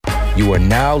You are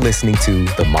now listening to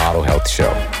The Model Health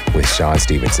Show with Sean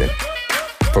Stevenson.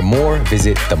 For more,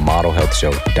 visit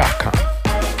themodelhealthshow.com.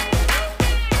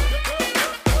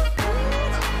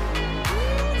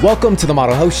 Welcome to The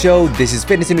Model Health Show. This is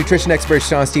fitness and nutrition expert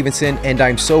Sean Stevenson, and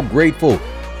I'm so grateful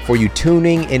for you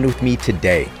tuning in with me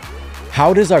today.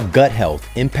 How does our gut health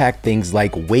impact things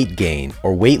like weight gain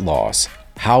or weight loss?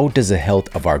 How does the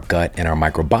health of our gut and our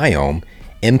microbiome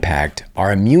impact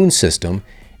our immune system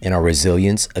and our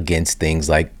resilience against things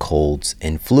like colds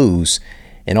and flus,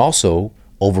 and also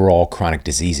overall chronic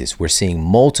diseases? We're seeing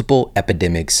multiple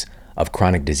epidemics of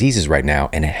chronic diseases right now,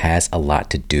 and it has a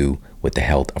lot to do with the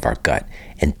health of our gut.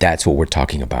 And that's what we're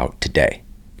talking about today.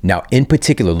 Now, in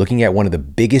particular, looking at one of the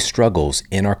biggest struggles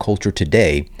in our culture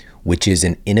today, which is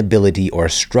an inability or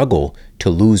a struggle to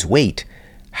lose weight.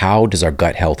 How does our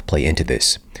gut health play into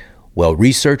this? Well,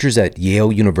 researchers at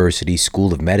Yale University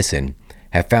School of Medicine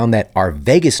have found that our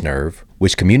vagus nerve,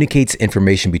 which communicates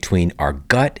information between our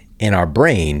gut and our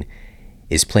brain,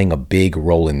 is playing a big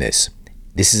role in this.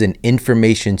 This is an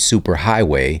information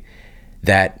superhighway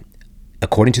that,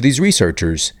 according to these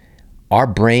researchers, our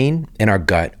brain and our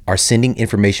gut are sending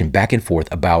information back and forth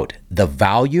about the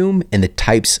volume and the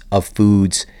types of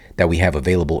foods that we have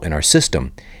available in our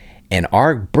system. And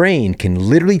our brain can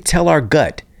literally tell our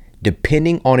gut,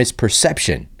 depending on its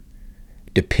perception,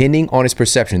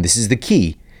 this is the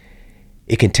key,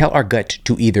 it can tell our gut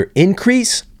to either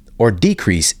increase or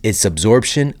decrease its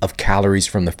absorption of calories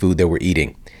from the food that we're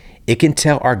eating. It can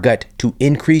tell our gut to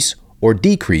increase or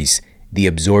decrease the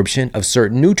absorption of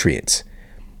certain nutrients.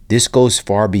 This goes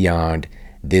far beyond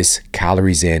this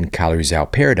calories in, calories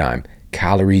out paradigm.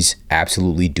 Calories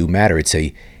absolutely do matter. It's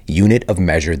a unit of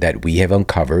measure that we have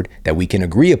uncovered that we can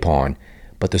agree upon,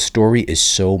 but the story is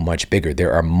so much bigger.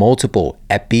 There are multiple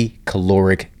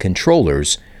epicaloric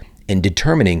controllers in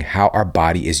determining how our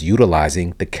body is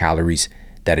utilizing the calories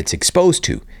that it's exposed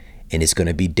to. And it's going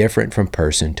to be different from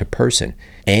person to person.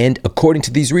 And according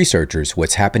to these researchers,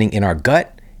 what's happening in our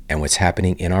gut and what's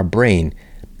happening in our brain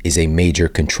is a major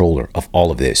controller of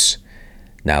all of this.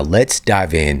 Now let's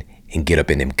dive in and get up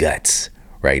in them guts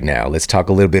right now. Let's talk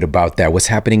a little bit about that. What's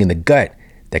happening in the gut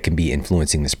that can be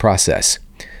influencing this process?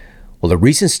 Well, a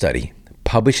recent study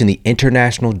published in the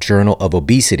International Journal of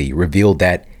Obesity revealed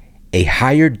that a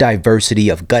higher diversity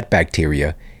of gut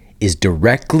bacteria is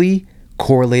directly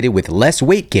correlated with less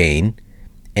weight gain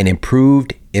and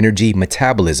improved energy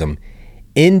metabolism,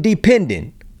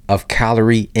 independent of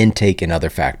calorie intake and other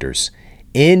factors.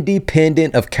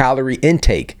 Independent of calorie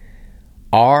intake,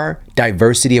 our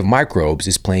diversity of microbes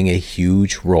is playing a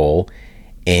huge role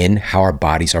in how our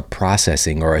bodies are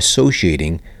processing or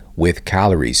associating with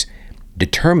calories,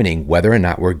 determining whether or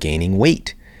not we're gaining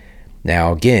weight.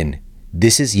 Now, again,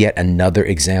 this is yet another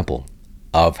example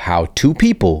of how two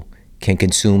people can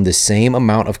consume the same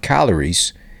amount of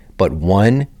calories, but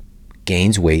one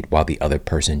gains weight while the other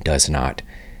person does not.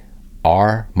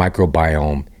 Our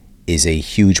microbiome is a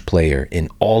huge player in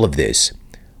all of this.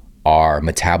 Our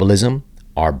metabolism,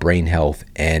 our brain health,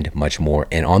 and much more.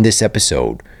 And on this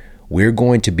episode, we're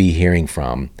going to be hearing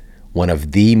from one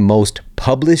of the most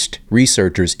published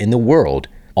researchers in the world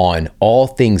on all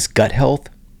things gut health,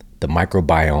 the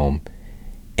microbiome,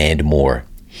 and more.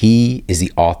 He is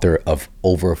the author of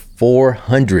over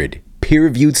 400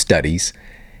 peer-reviewed studies,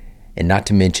 and not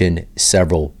to mention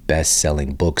several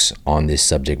best-selling books on this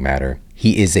subject matter.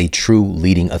 He is a true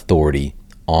leading authority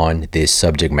on this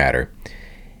subject matter.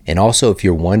 And also, if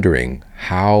you're wondering,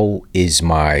 how is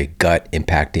my gut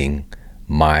impacting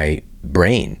my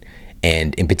brain?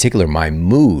 And in particular, my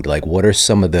mood? Like, what are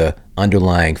some of the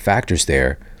underlying factors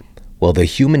there? Well, the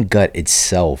human gut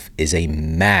itself is a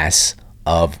mass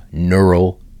of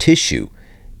neural tissue,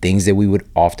 things that we would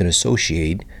often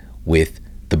associate with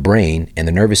the brain and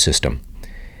the nervous system.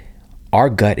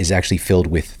 Our gut is actually filled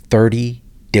with 30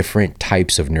 different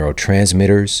types of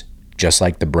neurotransmitters, just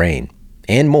like the brain,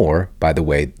 and more, by the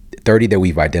way, 30 that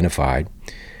we've identified.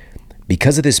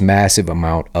 Because of this massive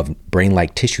amount of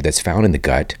brain-like tissue that's found in the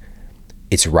gut,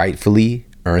 it's rightfully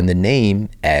earned the name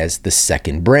as the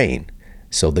second brain.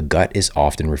 So the gut is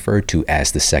often referred to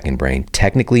as the second brain,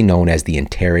 technically known as the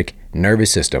enteric nervous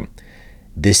system.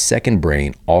 This second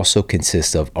brain also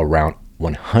consists of around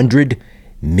 100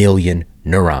 million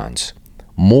neurons,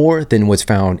 more than what's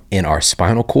found in our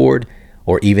spinal cord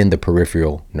or even the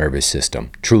peripheral nervous system.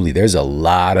 Truly, there's a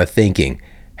lot of thinking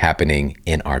happening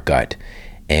in our gut.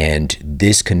 And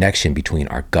this connection between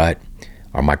our gut,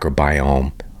 our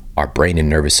microbiome, our brain and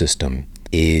nervous system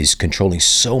is controlling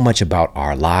so much about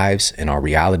our lives and our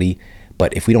reality.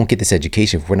 But if we don't get this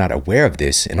education, if we're not aware of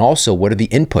this, and also what are the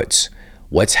inputs?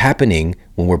 what's happening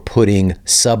when we're putting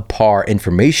subpar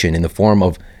information in the form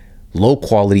of low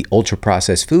quality, ultra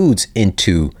processed foods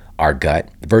into our gut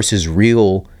versus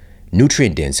real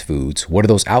nutrient dense foods. What are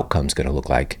those outcomes going to look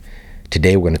like?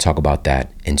 Today, we're going to talk about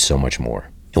that and so much more.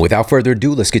 And without further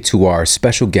ado, let's get to our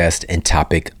special guest and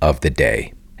topic of the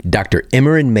day. Dr.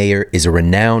 Emeran Mayer is a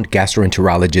renowned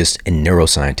gastroenterologist and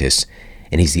neuroscientist,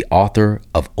 and he's the author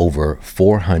of over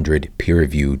 400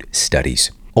 peer-reviewed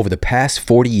studies. Over the past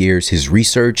 40 years, his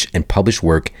research and published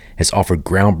work has offered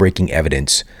groundbreaking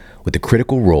evidence with the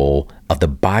critical role of the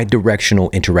bidirectional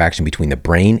interaction between the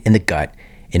brain and the gut,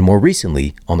 and more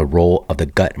recently, on the role of the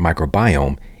gut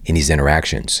microbiome in these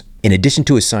interactions. In addition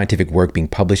to his scientific work being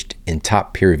published in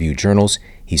top peer-reviewed journals,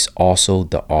 he's also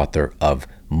the author of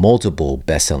multiple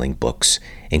best-selling books,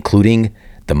 including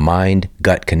The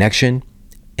Mind-Gut Connection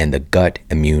and The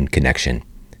Gut-Immune Connection.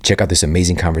 Check out this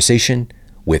amazing conversation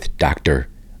with Dr.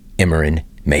 Emeran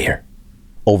Mayer.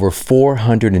 Over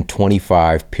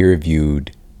 425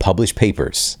 peer-reviewed published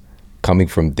papers coming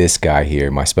from this guy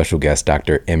here, my special guest,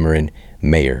 Dr. Emeran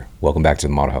Mayer. Welcome back to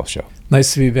the Model Health Show.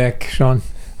 Nice to be back, Sean.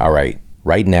 All right.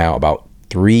 Right now, about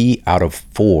 3 out of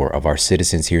 4 of our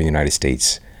citizens here in the United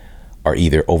States are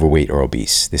either overweight or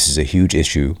obese. This is a huge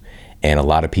issue, and a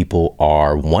lot of people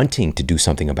are wanting to do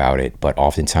something about it, but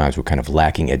oftentimes we're kind of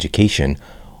lacking education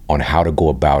on how to go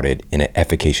about it in an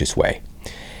efficacious way.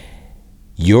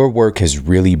 Your work has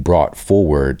really brought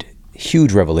forward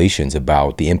huge revelations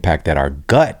about the impact that our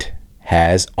gut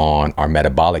has on our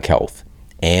metabolic health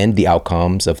and the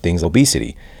outcomes of things like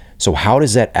obesity. So how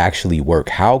does that actually work?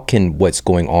 How can what's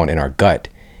going on in our gut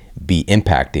be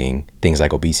impacting things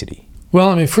like obesity? Well,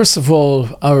 I mean, first of all,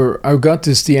 our gut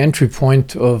is the entry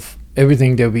point of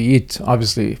everything that we eat,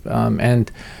 obviously.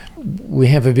 And we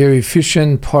have a very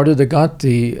efficient part of the gut,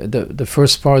 the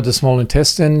first part, the small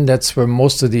intestine. That's where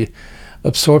most of the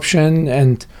absorption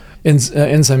and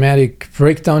enzymatic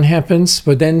breakdown happens.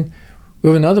 But then we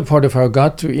have another part of our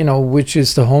gut, which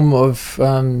is the home of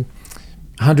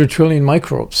 100 trillion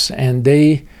microbes. And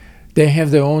they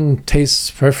have their own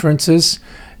tastes, preferences,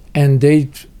 and they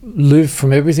live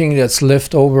from everything that's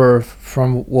left over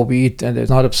from what we eat and is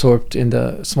not absorbed in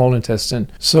the small intestine.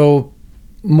 So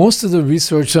most of the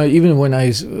research, even when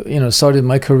I started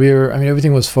my career, I mean,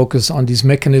 everything was focused on these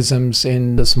mechanisms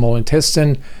in the small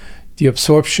intestine, the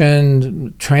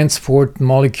absorption, transport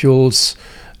molecules,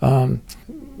 the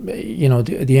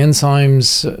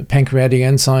enzymes, pancreatic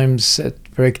enzymes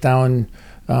that break down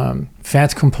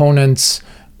fat components,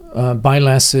 bile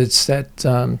acids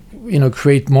that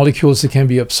create molecules that can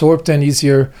be absorbed and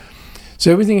easier.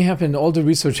 So everything happened, all the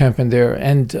research happened there.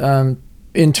 And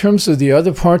in terms of the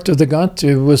other part of the gut,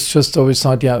 it was just always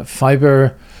thought,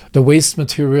 fiber, the waste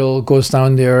material goes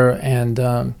down there. And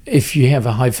if you have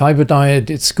a high fiber diet,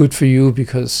 it's good for you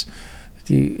because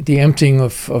the emptying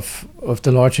of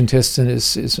the large intestine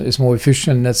is more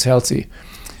efficient and that's healthy.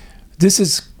 This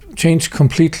has changed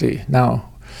completely now.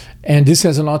 And this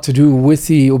has a lot to do with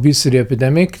the obesity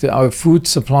epidemic. Our food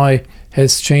supply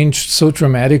has changed so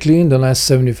dramatically in the last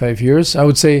 75 years. I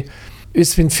would say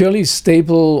it's been fairly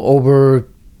stable over,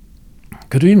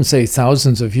 could we even say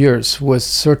thousands of years, with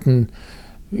certain,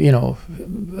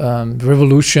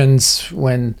 revolutions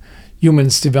when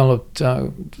humans developed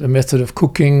the method of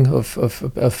cooking,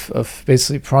 of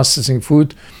basically processing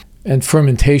food and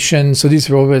fermentation. So these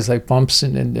were always like bumps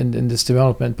in this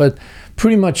development. But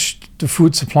pretty much the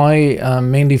food supply,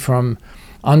 mainly from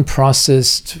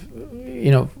unprocessed,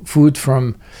 food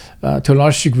from, to a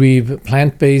large degree,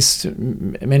 plant-based.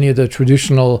 Many of the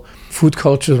traditional food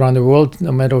cultures around the world,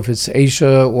 no matter if it's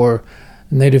Asia or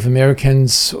Native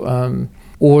Americans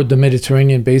or the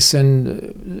Mediterranean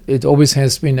basin, it always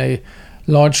has been a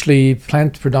largely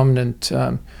plant-predominant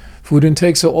food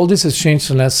intake. So all this has changed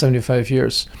in the last 75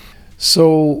 years.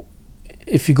 So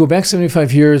if you go back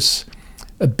 75 years,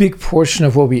 a big portion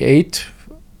of what we ate,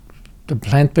 the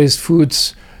plant-based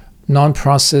foods,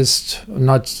 non-processed,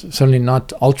 certainly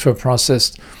not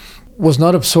ultra-processed, was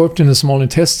not absorbed in the small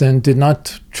intestine, did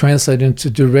not translate into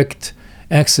direct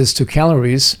access to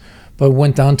calories, but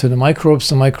went down to the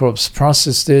microbes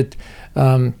processed it,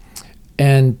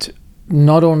 and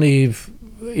not only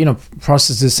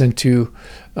processed this into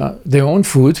their own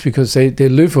food, because they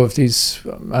live off these,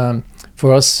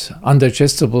 for us,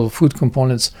 undigestible food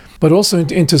components, but also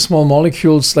into small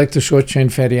molecules like the short-chain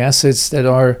fatty acids that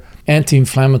are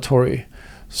anti-inflammatory.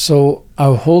 So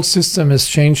our whole system has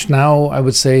changed now. I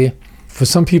would say for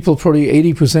some people, probably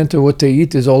 80% of what they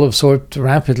eat is all absorbed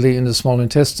rapidly in the small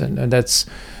intestine. And that's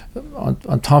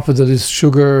on top of that is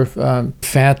sugar,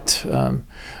 fat,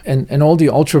 and all the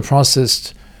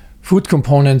ultra-processed food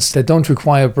components that don't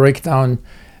require breakdown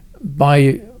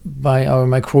by our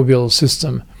microbial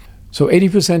system. So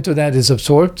 80% of that is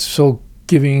absorbed, so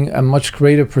giving a much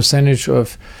greater percentage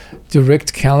of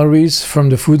direct calories from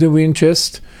the food that we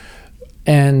ingest.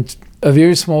 And a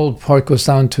very small part goes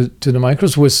down to the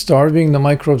microbes. We're starving the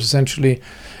microbes essentially.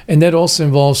 And that also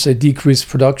involves a decreased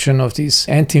production of these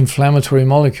anti-inflammatory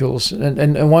molecules.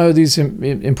 And why are these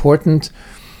important?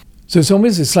 So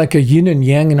it's like a yin and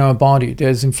yang in our body.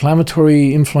 There's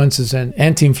inflammatory influences and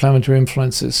anti-inflammatory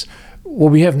influences.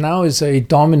 What we have now is a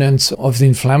dominance of the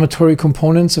inflammatory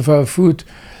components of our food.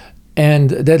 And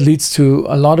that leads to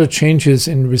a lot of changes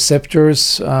in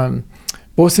receptors,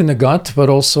 both in the gut, but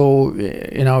also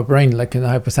in our brain, like in the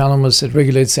hypothalamus. It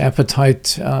regulates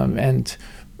appetite and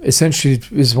essentially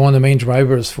is one of the main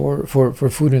drivers for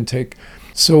food intake.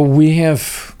 So we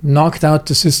have knocked out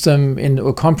the system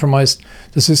or compromised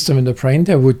the system in the brain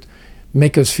that would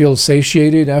make us feel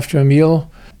satiated after a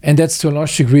meal. And that's to a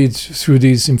large degree through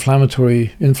these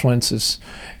inflammatory influences.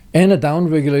 And a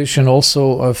downregulation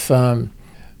also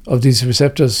of these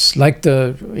receptors, like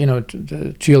the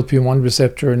GLP-1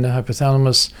 receptor in the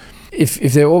hypothalamus.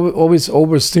 If they're always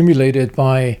overstimulated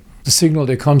by the signal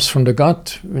that comes from the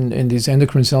gut, in these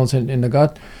endocrine cells in the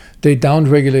gut, they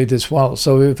downregulate as well.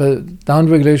 So we have a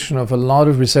downregulation of a lot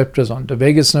of receptors on the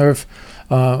vagus nerve,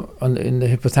 in the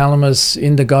hypothalamus,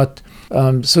 in the gut.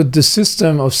 So the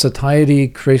system of satiety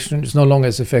creation is no longer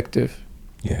as effective.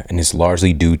 Yeah, and it's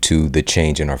largely due to the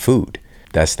change in our food.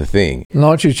 That's the thing.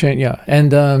 Largely change, yeah.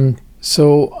 And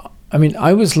so, I mean,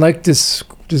 I was like this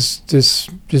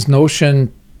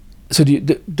notion. So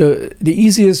the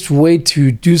easiest way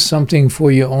to do something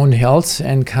for your own health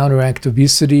and counteract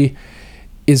obesity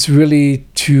is really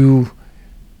to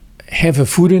have a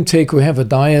food intake or have a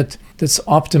diet that's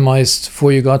optimized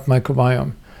for your gut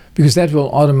microbiome, because that will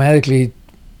automatically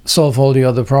solve all the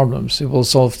other problems. It will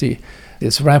solve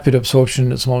this rapid absorption in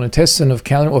the small intestine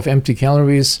of empty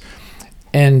calories.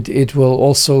 And it will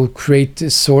also create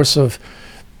this source of,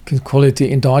 you can call it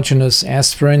the endogenous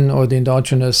aspirin or the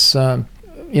endogenous, so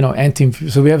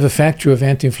we have a factory of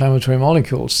anti-inflammatory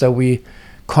molecules that we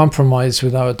compromise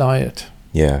with our diet.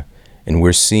 Yeah. And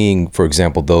we're seeing, for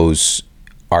example,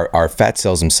 our fat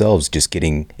cells themselves just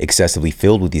getting excessively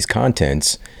filled with these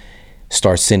contents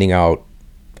start sending out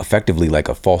effectively like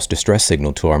a false distress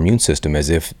signal to our immune system as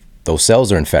if those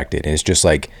cells are infected. And it's just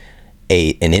like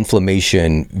an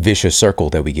inflammation vicious circle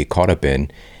that we get caught up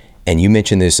in. And you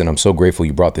mentioned this, and I'm so grateful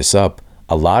you brought this up.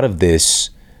 A lot of this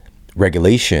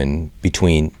regulation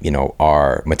between,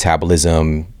 our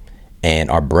metabolism and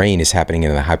our brain is happening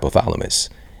in the hypothalamus.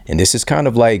 And this is kind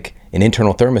of like an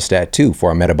internal thermostat too for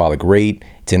our metabolic rate.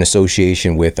 It's in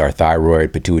association with our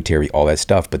thyroid, pituitary, all that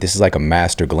stuff. But this is like a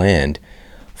master gland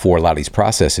for a lot of these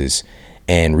processes.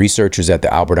 And researchers at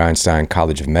the Albert Einstein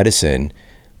College of Medicine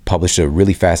published a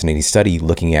really fascinating study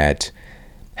looking at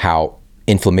how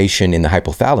inflammation in the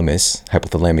hypothalamus,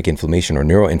 hypothalamic inflammation or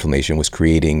neuroinflammation, was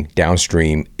creating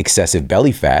downstream excessive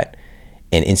belly fat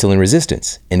and insulin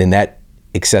resistance. And then that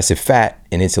excessive fat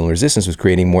and insulin resistance was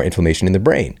creating more inflammation in the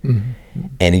brain. Mm-hmm.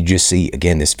 And you just see,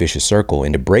 again, this vicious circle.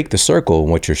 And to break the circle,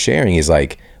 what you're sharing is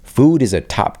like food is a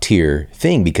top tier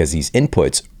thing because these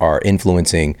inputs are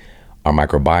influencing our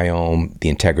microbiome, the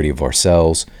integrity of our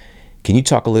cells. Can you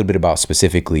talk a little bit about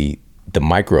specifically the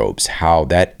microbes, how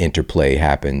that interplay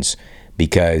happens?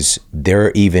 Because there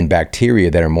are even bacteria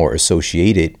that are more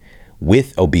associated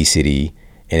with obesity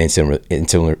and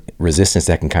insulin resistance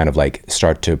that can kind of like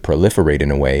start to proliferate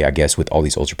in a way, I guess, with all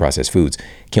these ultra processed foods.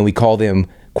 Can we call them,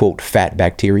 quote, fat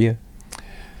bacteria?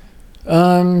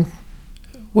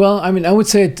 Well, I mean, I would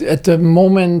say at the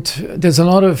moment, there's a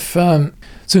lot of,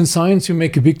 so in science, you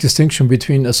make a big distinction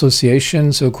between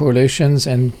associations or correlations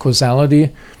and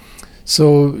causality.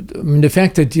 So I mean, the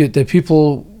fact that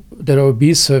people that are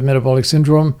obese have metabolic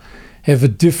syndrome have a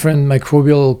different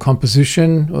microbial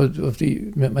composition of the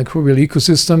microbial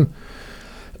ecosystem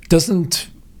doesn't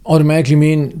automatically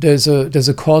mean there's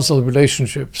a causal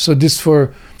relationship. So this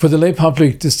for the lay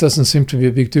public, this doesn't seem to be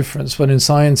a big difference. But in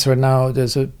science right now,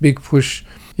 there's a big push.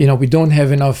 We don't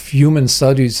have enough human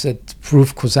studies that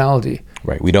prove causality.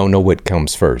 Right. We don't know what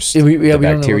comes first, the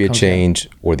bacteria change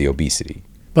or the obesity.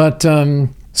 But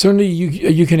certainly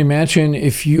you can imagine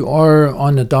if you are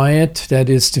on a diet that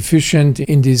is deficient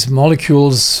in these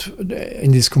molecules,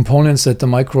 in these components that the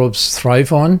microbes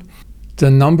thrive on,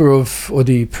 the number of or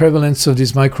the prevalence of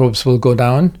these microbes will go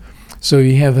down. So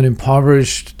you have an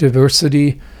impoverished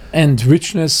diversity and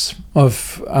richness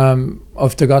of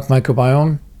the gut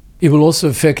microbiome. It will also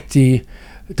affect the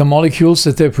the molecules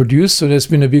that they produce. So there's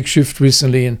been a big shift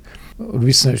recently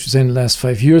I should say in the last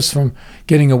 5 years, from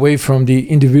getting away from the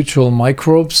individual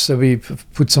microbes that we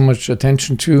put so much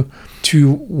attention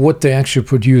to what they actually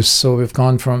produce. So we've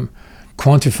gone from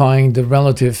quantifying the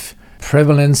relative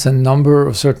prevalence and number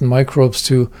of certain microbes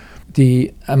to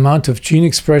the amount of gene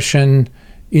expression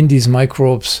in these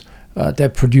microbes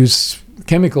that produce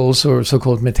chemicals or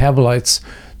so-called metabolites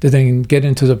that then get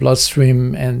into the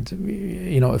bloodstream and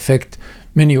affect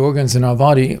many organs in our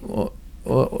body,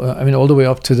 all the way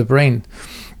up to the brain.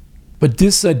 But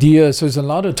this idea, so there's a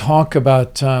lot of talk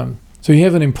about, so you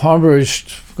have an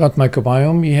impoverished gut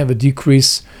microbiome, you have a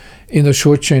decrease in the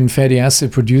short-chain fatty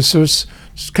acid producers.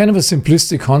 It's kind of a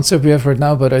simplistic concept we have right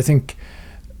now, but I think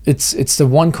it's the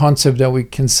one concept that we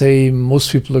can say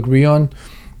most people agree on,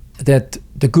 that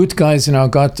the good guys in our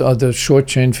gut are the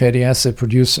short-chain fatty acid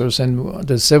producers. And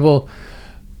there's several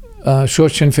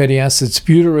short-chain fatty acids.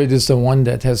 Butyrate is the one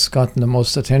that has gotten the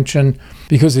most attention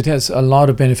because it has a lot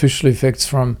of beneficial effects,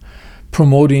 from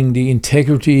promoting the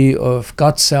integrity of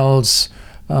gut cells,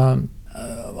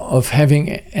 of having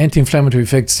anti-inflammatory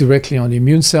effects directly on the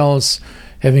immune cells,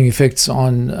 having effects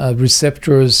on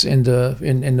receptors in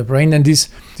the brain. And these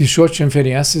short-chain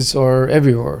fatty acids are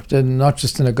everywhere. They're not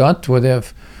just in the gut, where they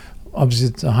have obviously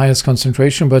the highest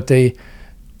concentration, but they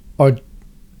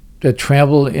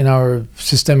travel in our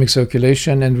systemic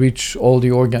circulation and reach all the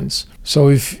organs. So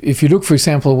if you look, for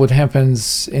example, what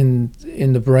happens in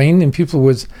the brain in people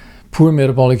with poor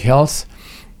metabolic health,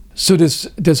 so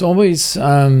there's always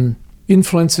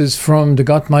influences from the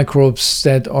gut microbes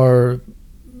that are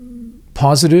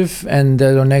positive and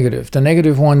that are negative. The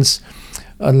negative ones,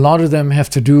 a lot of them have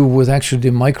to do with actually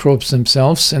the microbes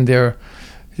themselves and their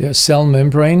cell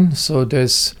membrane. So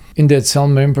in that cell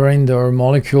membrane, there are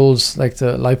molecules like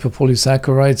the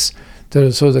lipopolysaccharides that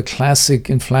are sort of the classic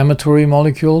inflammatory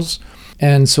molecules.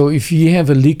 And so if you have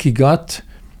a leaky gut,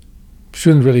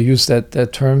 shouldn't really use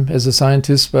that term as a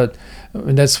scientist, but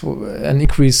that's an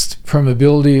increased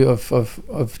permeability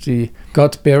of the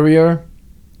gut barrier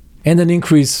and an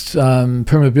increased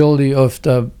permeability of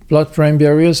the blood-brain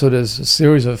barrier. So there's a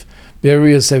series of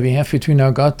barriers that we have between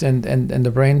our gut and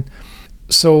the brain.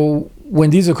 So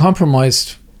when these are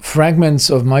compromised, fragments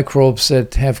of microbes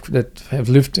that have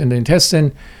lived in the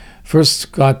intestine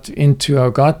first got into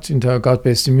our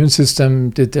gut-based immune system,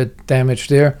 did that damage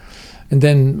there, and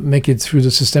then make it through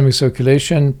the systemic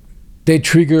circulation. They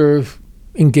trigger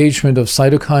engagement of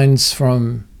cytokines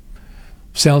from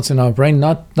cells in our brain,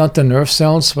 not the nerve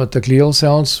cells, but the glial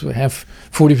cells. We have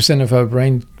 40% of our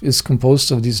brain is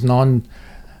composed of these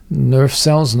non-nerve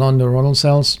cells, non-neuronal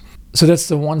cells. So that's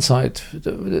the one side,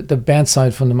 the bad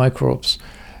side from the microbes.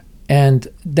 And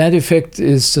that effect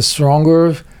is the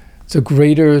stronger, the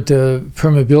greater the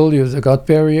permeability of the gut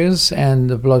barriers and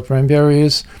the blood-brain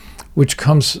barriers, which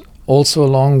comes also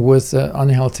along with the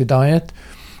unhealthy diet.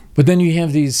 But then you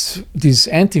have these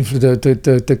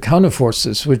the counter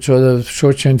forces, which are the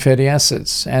short-chain fatty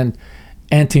acids and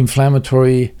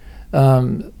anti-inflammatory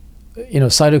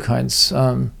cytokines,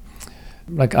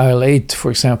 like IL-8,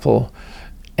 for example.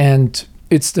 And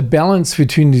it's the balance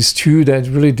between these two that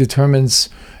really determines,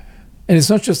 and it's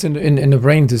not just in the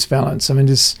brain, this balance. I mean,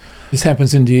 this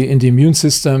happens in the immune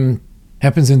system,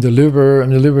 happens in the liver,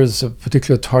 and the liver is a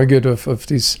particular target of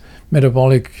these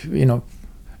metabolic,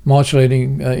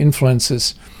 modulating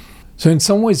influences. So in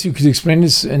some ways, you could explain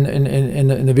this in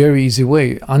a very easy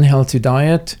way. Unhealthy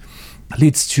diet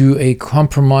leads to a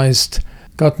compromised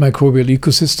gut microbial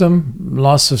ecosystem,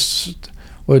 loss of,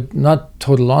 or not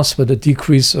total loss, but a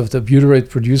decrease of the butyrate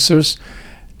producers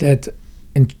that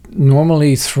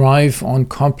normally thrive on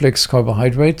complex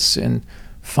carbohydrates and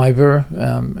fiber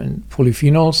and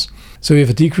polyphenols. So we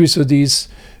have a decrease of these.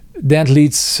 That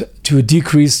leads to a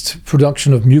decreased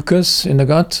production of mucus in the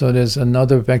gut. So there's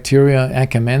another bacteria,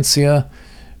 Akkermansia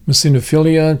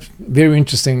mucinophilia, very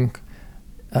interesting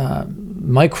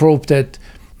microbe that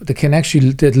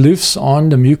lives on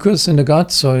the mucus in the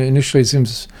gut. So initially it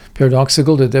seems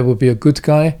paradoxical that would be a good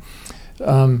guy.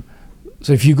 So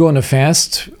if you go on a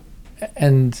fast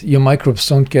and your microbes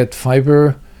don't get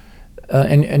fiber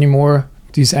anymore,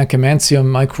 these Akkermansia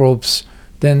microbes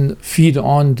then feed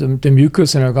on the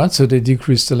mucus in our gut, so they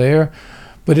decrease the layer.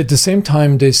 But at the same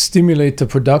time, they stimulate the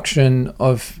production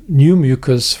of new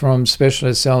mucus from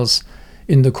specialized cells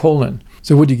in the colon.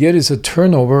 So what you get is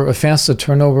a faster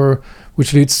turnover,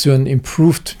 which leads to an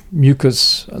improved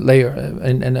mucus layer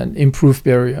and an improved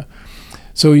barrier.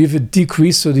 So if it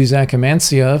decreases of these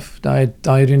Akkermansia,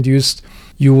 diet-induced,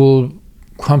 you will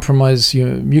compromise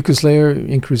your mucus layer,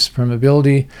 increase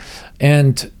permeability,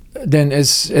 and then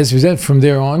as we said, from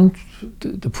there on,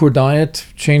 the poor diet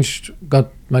changed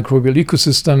gut microbial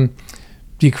ecosystem,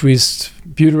 decreased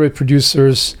butyrate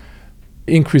producers,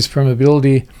 increased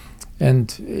permeability,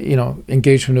 and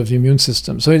engagement of the immune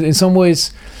system. So in some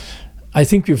ways, I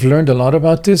think we've learned a lot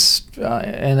about this,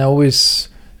 and I always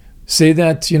say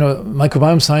that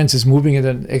microbiome science is moving at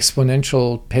an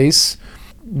exponential pace.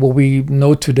 What we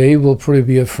know today will probably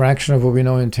be a fraction of what we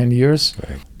know in 10 years.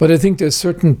 Right. But I think there's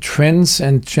certain trends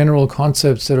and general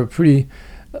concepts that are pretty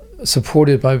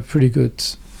supported by pretty good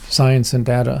science and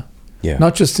data. Yeah.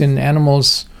 Not just in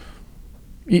animals,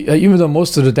 even though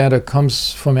most of the data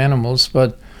comes from animals,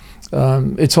 but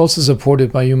it's also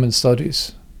supported by human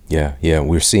studies. Yeah.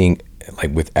 We're seeing,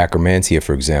 like with Akkermansia,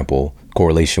 for example,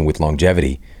 correlation with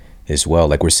longevity as well.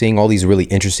 Like we're seeing all these really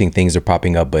interesting things are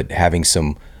popping up, but having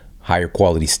some higher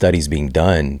quality studies being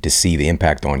done to see the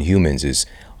impact on humans is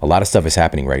a lot of stuff is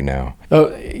happening right now.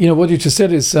 What you just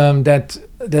said is that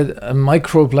a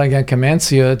microbe like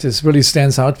Akkermansia, this really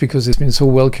stands out because it's been so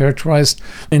well characterized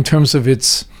in terms of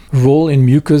its role in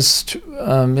mucus,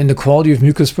 in the quality of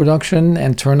mucus production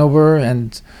and turnover.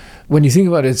 And when you think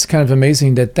about it, it's kind of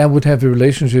amazing that would have a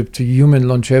relationship to human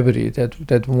longevity,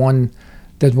 that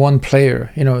one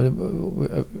player.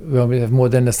 We have more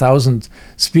than 1,000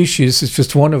 species. It's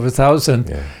just one of 1,000.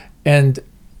 Yeah. And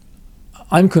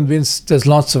I'm convinced there's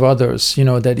lots of others,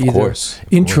 that either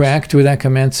interact with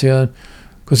Akkermansia,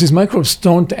 because these microbes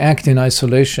don't act in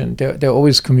isolation. They're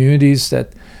always communities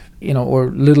that,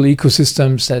 or little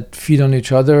ecosystems that feed on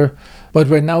each other. But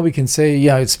right now we can say,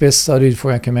 it's best studied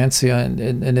for Akkermansia,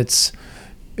 and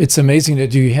it's amazing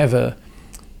that you have a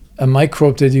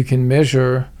microbe that you can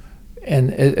measure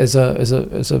and as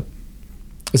a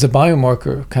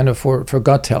biomarker kind of for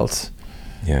gut health.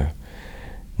 Yeah.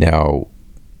 Now,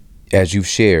 as you've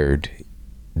shared,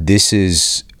 this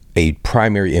is a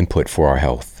primary input for our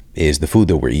health, is the food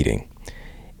that we're eating.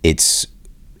 It's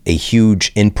a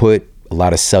huge input, a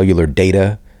lot of cellular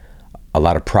data, a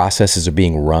lot of processes are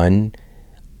being run,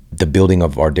 the building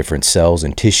of our different cells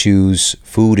and tissues.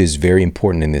 Food is very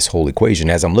important in this whole equation.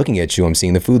 As I'm looking at you, I'm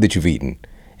seeing the food that you've eaten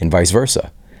and vice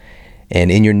versa.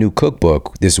 And in your new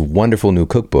cookbook, this wonderful new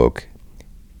cookbook,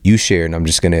 you shared, and I'm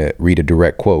just going to read a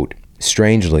direct quote,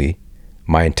 "Strangely,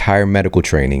 my entire medical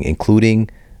training, including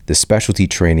the specialty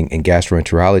training in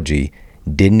gastroenterology,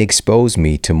 didn't expose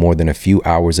me to more than a few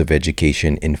hours of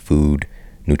education in food,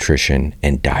 nutrition,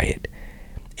 and diet."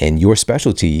 And your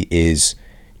specialty is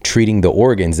treating the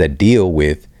organs that deal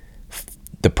with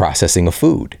the processing of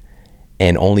food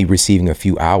and only receiving a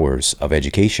few hours of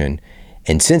education.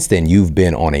 And since then, you've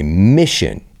been on a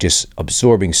mission, just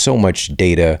absorbing so much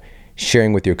data,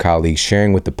 sharing with your colleagues,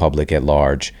 sharing with the public at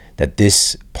large, that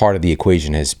this part of the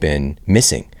equation has been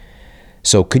missing.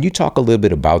 So could you talk a little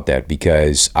bit about that?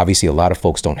 Because obviously a lot of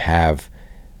folks don't have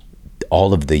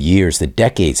all of the years, the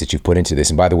decades that you've put into this.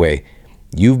 And by the way,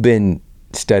 you've been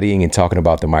studying and talking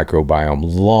about the microbiome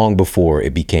long before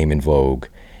it became in vogue.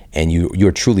 And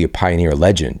you're truly a pioneer,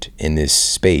 legend in this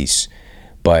space.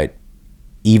 But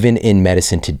even in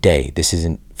medicine today,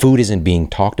 food isn't being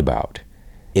talked about.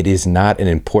 It is not an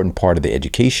important part of the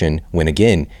education when,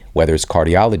 again, whether it's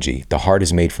cardiology, the heart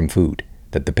is made from food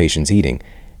that the patient's eating,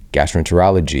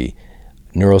 gastroenterology,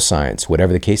 neuroscience,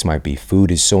 whatever the case might be, food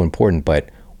is so important, but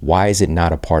why is it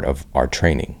not a part of our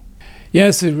training? Yeah,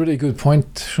 it's a really good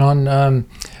point, Sean.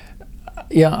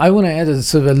 I want to add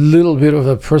a little bit of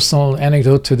a personal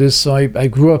anecdote to this. So I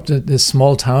grew up in this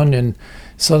small town in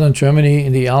southern Germany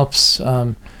in the Alps.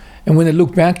 And when I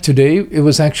look back today, it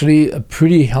was actually a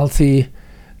pretty healthy,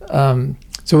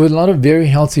 so with a lot of very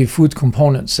healthy food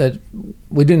components that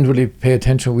we didn't really pay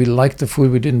attention. We liked the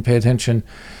food, we didn't pay attention.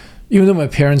 Even though my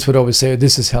parents would always say,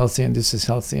 this is healthy and this is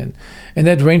healthy. And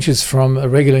that ranges from a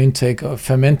regular intake of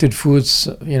fermented foods,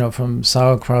 from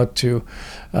sauerkraut to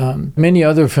many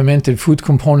other fermented food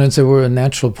components that were a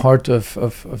natural part of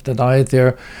the diet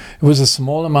there. It was a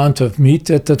small amount of meat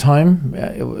at the time,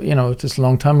 just a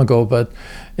long time ago,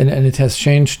 and it has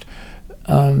changed.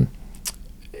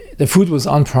 The food was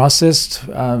unprocessed.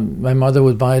 My mother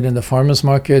would buy it in the farmer's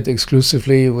market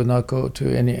exclusively, would not go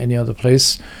to any other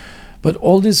place. But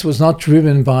all this was not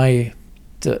driven by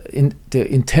the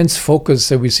intense focus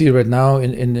that we see right now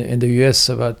in the US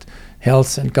about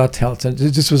health and gut health. And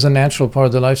this was a natural part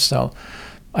of the lifestyle.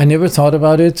 I never thought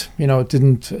about it. It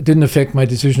didn't affect my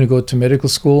decision to go to medical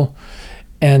school.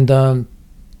 And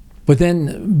but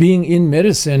then being in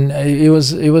medicine, it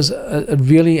was a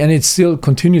really, and it still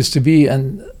continues to be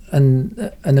an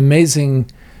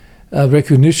amazing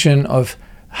recognition of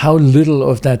how little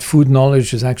of that food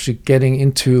knowledge is actually getting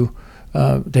into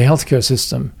the healthcare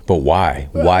system. But why?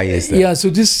 Why is that? Yeah, so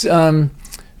this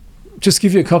just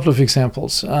give you a couple of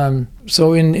examples.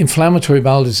 So in inflammatory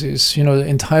bowel disease, the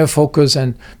entire focus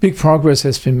and big progress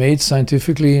has been made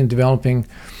scientifically in developing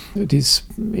these,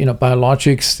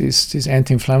 biologics, these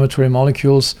anti-inflammatory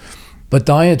molecules. But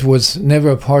diet was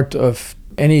never a part of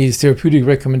any therapeutic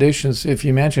recommendations. If you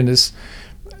imagine this,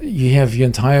 you have your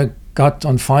entire gut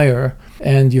on fire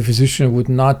and your physician would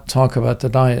not talk about the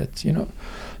diet,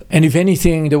 And if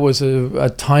anything, there was a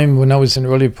time when I was in the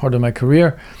early part of my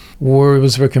career where it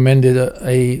was recommended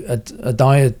a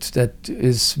diet that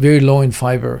is very low in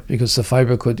fiber because the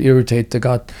fiber could irritate the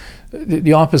gut.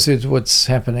 The opposite of what's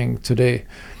happening today.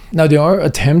 Now, there are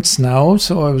attempts now.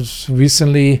 So I was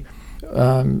recently,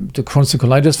 the Crohn's and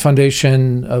Colitis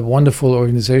Foundation, a wonderful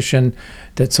organization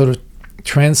that sort of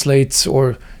translates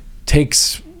or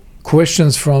takes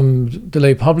questions from the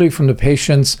lay public, from the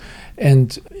patients,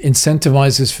 and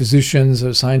incentivizes physicians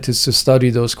or scientists to study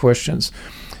those questions.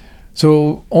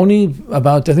 So only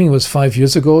about, I think it was 5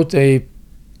 years ago, they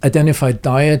identified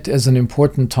diet as an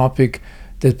important topic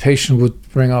that patient would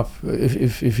bring up,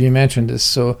 if you imagine this.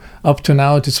 So up to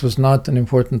now, this was not an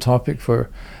important topic for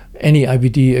any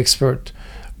IBD expert.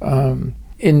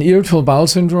 In irritable bowel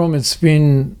syndrome, it's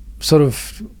been sort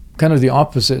of kind of the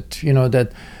opposite,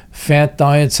 that fat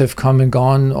diets have come and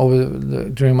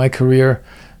gone during my career.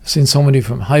 I've seen so many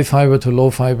from high fiber to low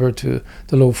fiber to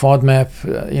the low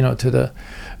FODMAP, to the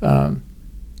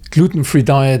gluten-free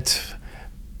diet.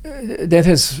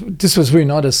 This was really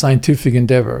not a scientific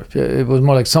endeavor. It was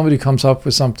more like somebody comes up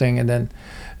with something and then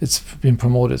it's been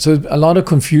promoted. So a lot of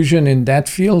confusion in that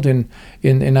field in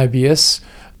IBS.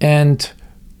 And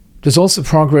there's also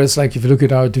progress, like if you look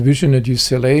at our division at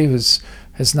UCLA,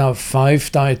 has now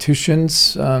 5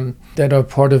 dietitians that are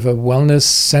part of a wellness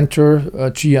center, a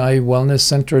GI wellness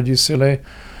center at UCLA.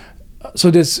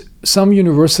 So there's some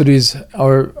universities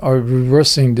are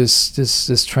reversing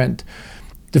this trend.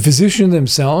 The physicians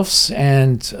themselves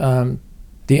and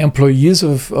the employees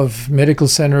of medical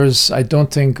centers, I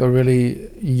don't think are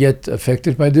really yet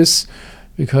affected by this,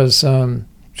 because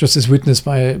just as witnessed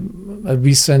by a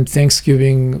recent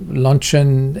Thanksgiving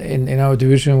luncheon in our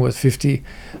division with 50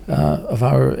 of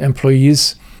our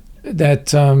employees, that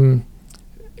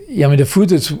the food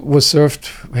that was served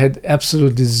had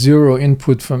absolutely zero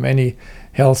input from any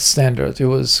health standard. It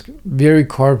was very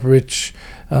carb-rich,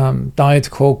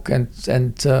 Diet Coke and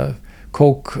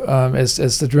Coke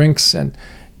as the drinks, and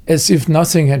as if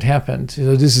nothing had happened.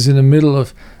 This is in the middle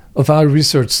of our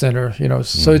research center.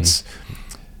 So it's.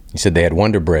 You said they had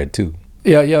Wonder Bread too.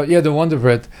 Yeah, the Wonder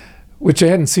Bread, which I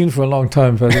hadn't seen for a long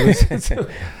time.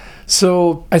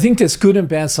 So I think there's good and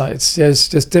bad sides. There's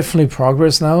definitely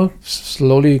progress now,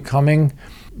 slowly coming.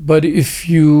 But if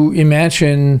you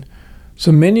imagine,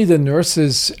 so many of the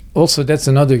nurses, also that's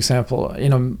another example,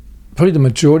 probably the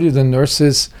majority of the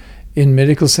nurses in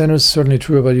medical centers, certainly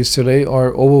true about UCLA,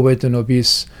 are overweight and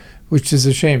obese, which is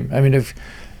a shame.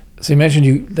 So imagine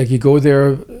you go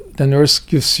there, the nurse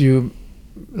gives you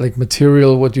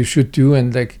material what you should do,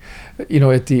 and at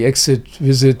the exit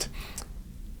visit,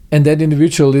 and that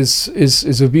individual is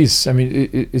obese.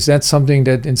 Is that something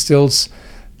that instills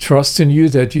trust in you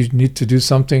that you need to do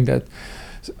something that?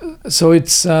 So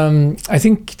it's I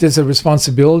think there's a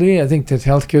responsibility. I think that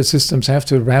healthcare systems have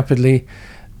to rapidly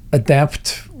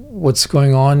adapt what's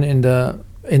going on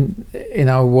in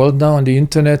our world now, on the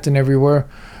internet and everywhere.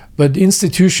 But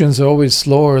institutions are always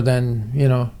slower than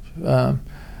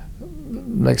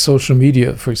like social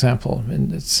media, for example,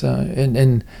 and it's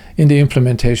in the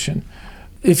implementation.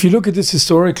 If you look at this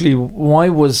historically, why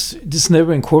was this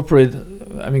never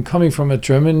incorporated? Coming from a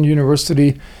German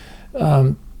university,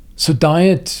 so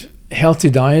healthy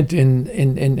diet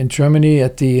in Germany in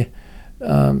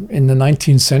the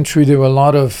 19th century, there were a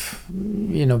lot of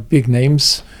big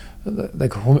names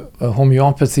like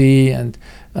homeopathy and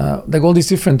like all these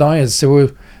different diets. There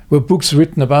were books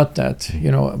written about that,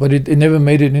 but it never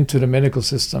made it into the medical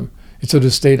system. It sort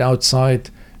of stayed outside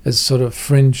as sort of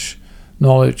fringe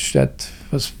knowledge that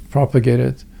was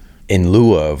propagated. In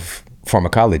lieu of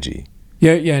pharmacology.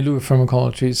 Yeah, in lieu of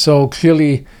pharmacology. So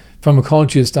clearly,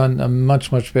 pharmacology has done a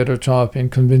much, much better job in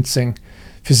convincing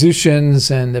physicians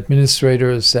and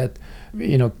administrators that,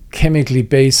 chemically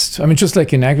based, just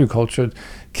like in agriculture,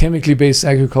 chemically based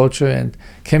agriculture and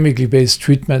chemically based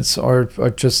treatments are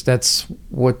just, that's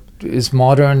what is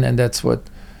modern, and that's what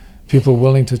people are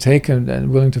willing to take and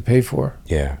willing to pay for.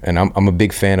 Yeah, and I'm a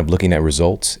big fan of looking at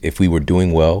results. If we were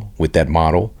doing well with that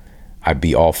model, I'd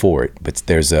be all for it. But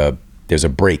there's a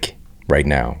break right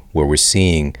now where we're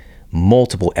seeing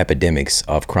multiple epidemics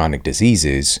of chronic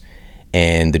diseases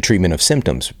and the treatment of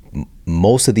symptoms.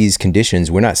 Most of these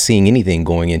conditions, we're not seeing anything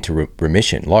going into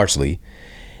remission largely.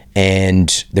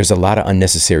 And there's a lot of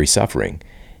unnecessary suffering.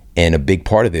 And a big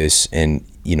part of this, and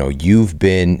you've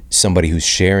been somebody who's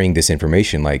sharing this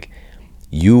information, like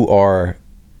you are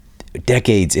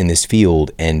decades in this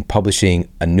field and publishing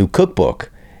a new cookbook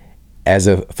as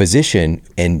a physician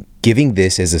and giving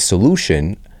this as a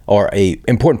solution, or a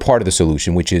important part of the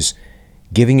solution, which is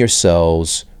giving your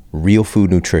cells real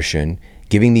food nutrition,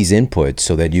 giving these inputs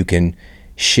so that you can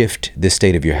shift the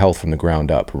state of your health from the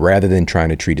ground up rather than trying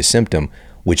to treat a symptom,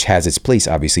 which has its place.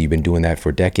 Obviously, you've been doing that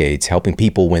for decades, helping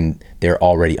people when they're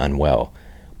already unwell.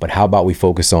 But how about we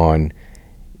focus on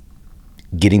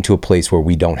getting to a place where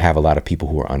we don't have a lot of people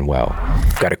who are unwell?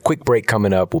 Got a quick break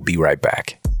coming up. We'll be right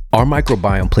back. Our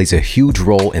microbiome plays a huge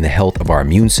role in the health of our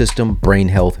immune system, brain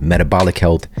health, metabolic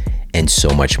health, and so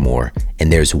much more.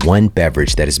 And there's one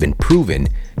beverage that has been proven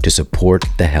to support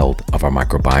the health of our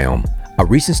microbiome. A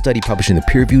recent study published in the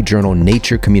peer-reviewed journal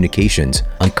Nature Communications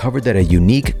uncovered that a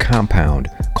unique compound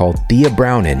called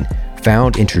theobromine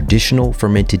found in traditional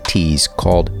fermented teas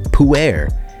called pu'er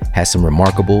has some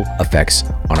remarkable effects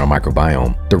on our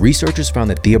microbiome. The researchers found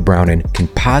that theobromine can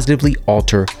positively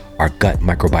alter our gut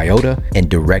microbiota and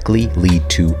directly lead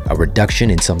to a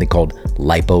reduction in something called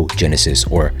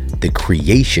lipogenesis, or the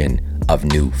creation of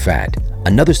new fat.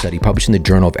 Another study published in the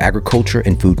Journal of Agriculture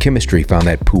and Food Chemistry found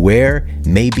that pu'er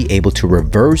may be able to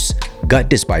reverse gut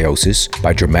dysbiosis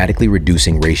by dramatically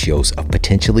reducing ratios of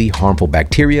potentially harmful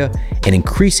bacteria and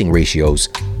increasing ratios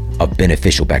of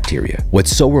beneficial bacteria.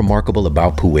 What's so remarkable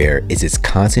about pu'er is its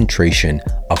concentration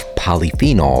of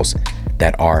polyphenols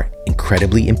that are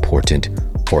incredibly important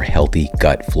for healthy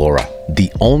gut flora. The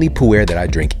only pu'er that I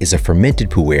drink is a fermented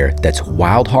pu'er that's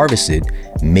wild harvested,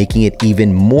 making it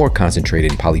even more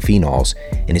concentrated in polyphenols,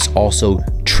 and it's also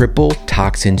triple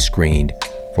toxin screened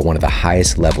for one of the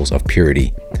highest levels of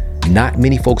purity. Not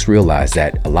many folks realize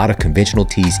that a lot of conventional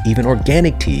teas, even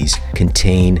organic teas,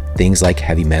 contain things like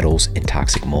heavy metals and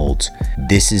toxic molds.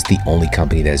 This is the only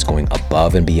company that is going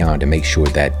above and beyond to make sure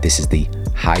that this is the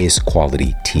highest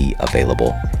quality tea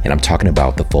available. And I'm talking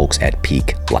about the folks at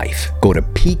Peak Life. Go to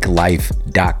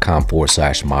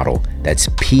peaklife.com/model. That's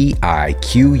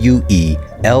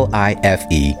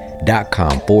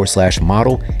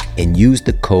PIQUELIFE.com/model and use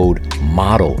the code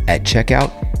MODEL at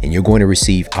checkout, and you're going to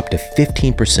receive up to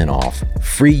 15% off,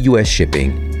 free US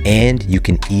shipping, and you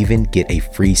can even get a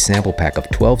free sample pack of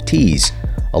 12 teas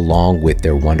along with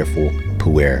their wonderful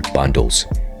pu'er bundles.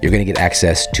 You're going to get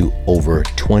access to over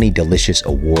 20 delicious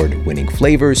award-winning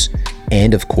flavors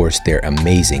and, of course, their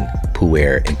amazing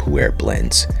pu'er and pu'er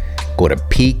blends. Go to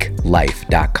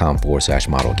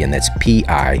peaklife.com/model. Again, that's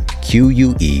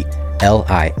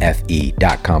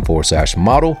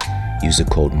PIQUELIFE.com/model. Use the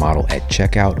code MODEL at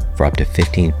checkout for up to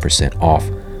 15% off,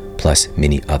 plus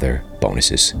many other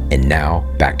bonuses. And now,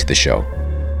 back to the show.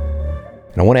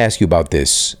 And I want to ask you about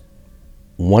this.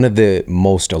 One of the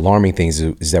most alarming things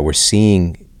is that we're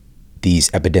seeing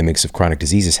these epidemics of chronic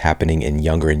diseases happening in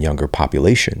younger and younger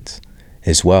populations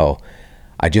as well.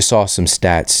 I just saw some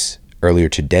stats earlier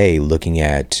today looking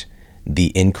at the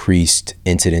increased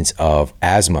incidence of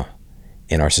asthma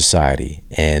in our society.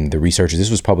 And the researchers,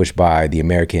 this was published by the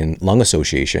American Lung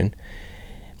Association.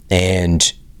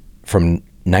 And from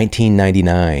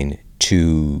 1999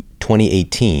 to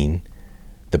 2018,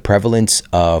 the prevalence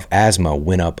of asthma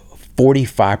went up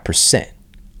 45%.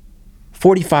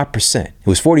 45%. It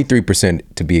was 43%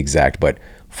 to be exact, but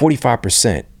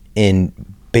 45% in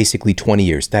basically 20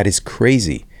 years. That is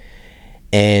crazy.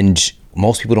 And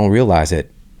most people don't realize that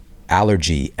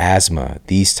allergy, asthma,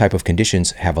 these type of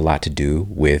conditions have a lot to do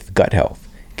with gut health.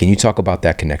 Can you talk about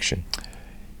that connection?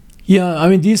 Yeah, I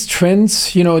mean, these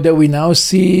trends, that we now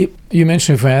see, you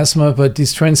mentioned for asthma, but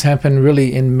these trends happen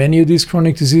really in many of these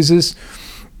chronic diseases.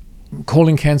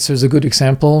 Colon cancer is a good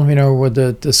example, where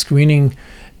the screening,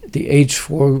 the age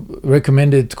for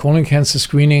recommended colon cancer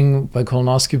screening by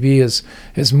colonoscopy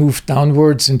has moved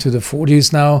downwards into the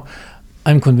 40s now.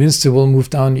 I'm convinced it will move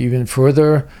down even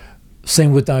further.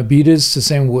 Same with diabetes, the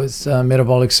same with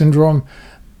metabolic syndrome.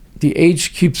 The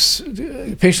age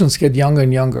patients get younger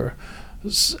and younger.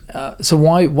 So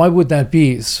why would that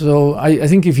be? So I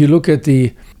think if you look at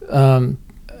the, there's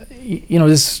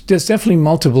definitely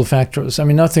multiple factors. I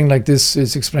mean, nothing like this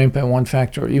is explained by one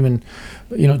factor. Even,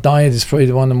 diet is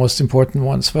probably one of the most important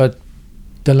ones, but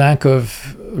the lack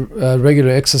of regular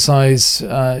exercise,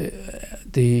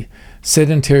 the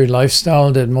sedentary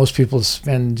lifestyle that most people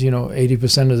spend,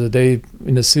 80% of the day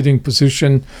in a sitting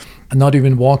position and not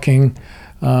even walking,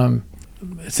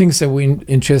 things that we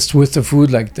ingest with the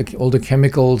food, like all the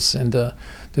chemicals and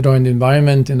that are in the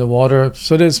environment, in the water.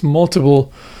 So there's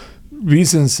multiple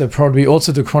reasons that probably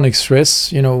also the chronic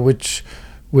stress, which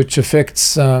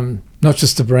affects not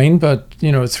just the brain, but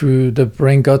through the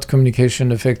brain-gut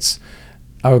communication affects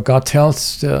our gut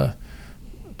health, the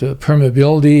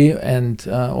permeability, and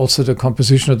also the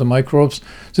composition of the microbes.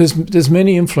 So there's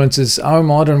many influences. Our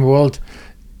modern world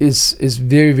is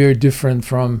very, very different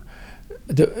from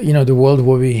the world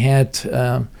where we had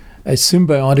a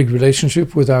symbiotic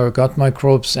relationship with our gut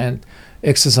microbes, and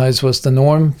exercise was the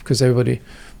norm because everybody.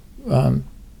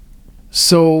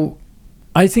 So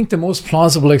I think the most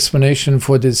plausible explanation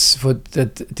for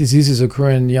that diseases occur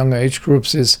in younger age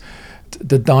groups is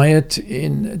the diet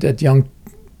that young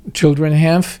children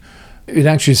have. It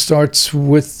actually starts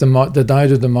with the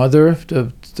diet of the mother,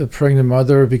 the pregnant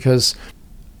mother, because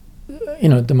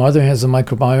the mother has a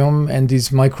microbiome, and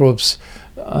these microbes.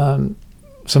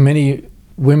 So many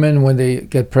women, when they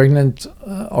get pregnant,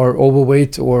 are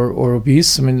overweight or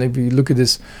obese. I mean, if you look at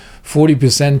this,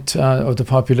 40% of the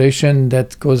population,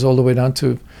 that goes all the way down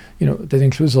to, that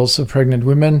includes also pregnant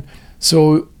women.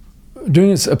 So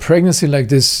during a pregnancy like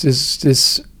this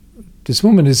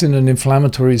woman is in an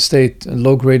inflammatory state, a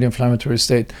low-grade inflammatory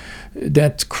state,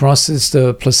 that crosses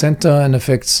the placenta and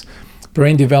affects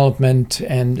brain development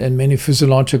and many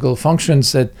physiological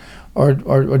functions that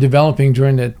are developing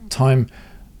during that time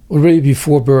already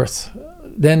before birth.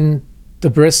 Then the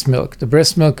breast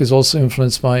milk is also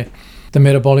influenced by the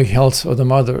metabolic health of the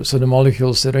mother. So the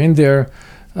molecules that are in there,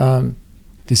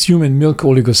 these human milk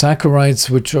oligosaccharides,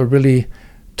 which are really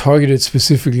targeted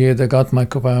specifically at the gut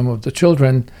microbiome of the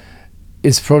children,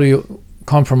 is probably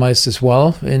compromised as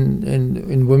well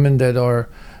in women that are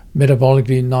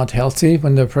metabolically not healthy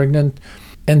when they're pregnant.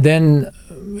 And then,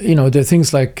 there are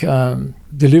things like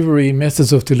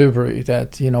methods of delivery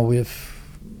that, we have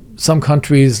some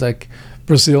countries like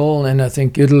Brazil and I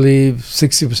think Italy,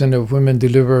 60% of women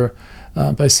deliver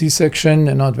by C-section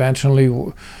and not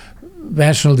vaginally.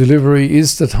 Vaginal delivery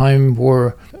is the time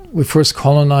where we first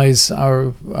colonize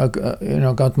our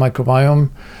gut microbiome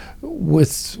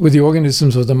with the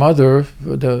organisms of the mother,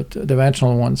 the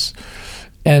vaginal ones.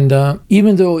 And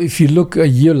even though if you look a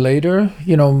year later,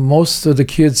 most of the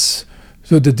kids,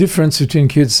 so the difference between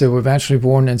kids that were vaginally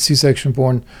born and C-section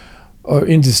born are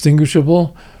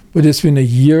indistinguishable, but it's been a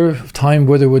year of time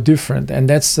where they were different. And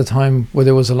that's the time where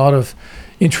there was a lot of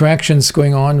interactions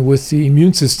going on with the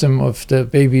immune system of the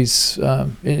babies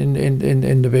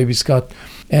in the baby's gut.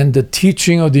 And the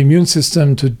teaching of the immune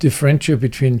system to differentiate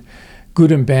between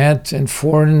good and bad and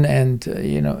foreign and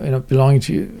belonging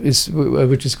to you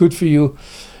which is good for you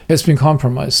has been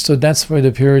compromised. So that's where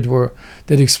the period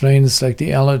that explains like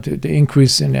the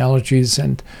increase in allergies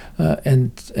and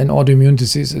autoimmune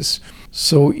diseases.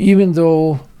 So even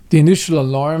though the initial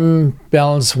alarm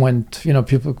bells went,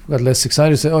 people got less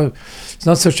excited, say, oh, it's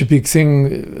not such a big thing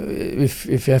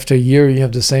if after a year you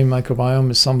have the same microbiome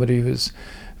as somebody who's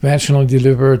vaginally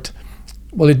delivered.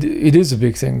 Well, it is a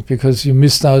big thing because you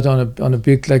missed out on a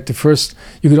big, like you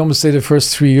could almost say the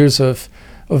first 3 years of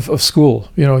school,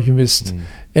 you missed.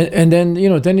 And then,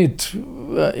 then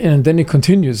it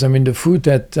continues. I mean, the food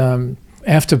that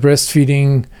after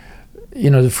breastfeeding,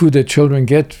 the food that children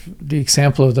get, the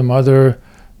example of the mother,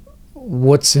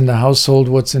 what's in the household,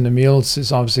 what's in the meals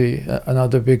is obviously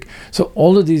another big. So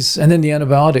all of these, and then the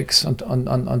antibiotics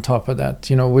on top of that,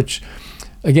 which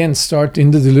again start in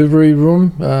the delivery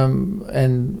room,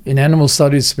 and in animal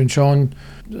studies it's been shown.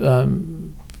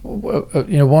 One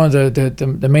of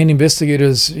the main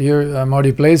investigators here,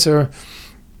 Marty Blazer,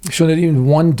 showed that even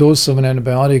one dose of an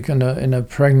antibiotic in a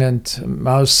pregnant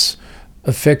mouse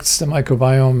affects the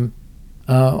microbiome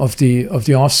of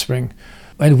the offspring.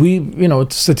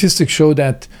 And statistics show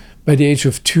that by the age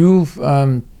of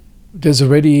 2, there's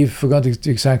already, forgot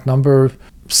the exact number,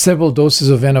 several doses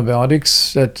of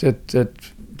antibiotics that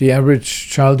the average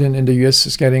child in the US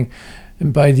is getting.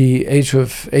 And by the age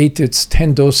of 8, it's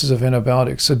 10 doses of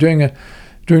antibiotics. So during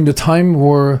the time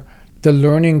where the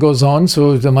learning goes on,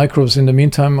 so the microbes in the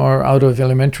meantime are out of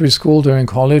elementary school, they're in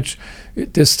college,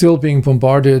 they're still being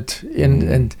bombarded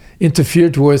and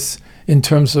interfered with in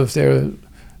terms of their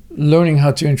learning how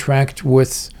to interact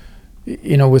with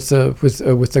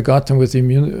the gut and with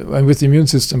the immune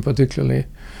system particularly.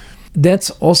 That's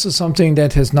also something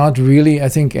that has not really, I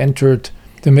think, entered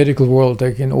the medical world,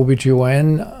 like in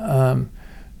OBGYN.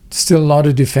 Still a lot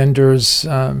of defenders.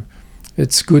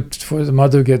 It's good for the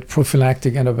mother to get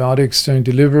prophylactic antibiotics during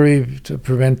delivery to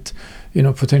prevent,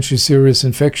 potentially serious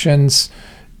infections.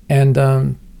 And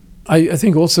I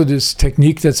think also this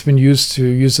technique that's been used to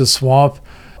use a swab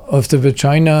of the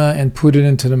vagina and put it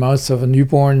into the mouth of a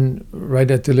newborn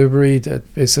right at delivery, that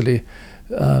basically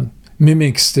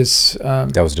mimics this.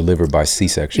 That was delivered by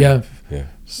C-section. Yeah.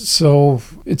 So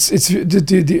it's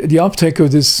the uptake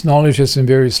of this knowledge has been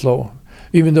very slow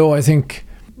Even though I think,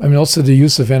 I mean, also the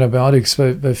use of antibiotics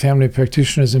by family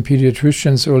practitioners and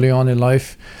pediatricians early on in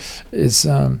life is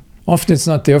often it's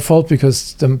not their fault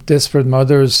because the desperate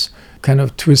mothers kind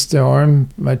of twist their arm.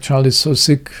 My child is so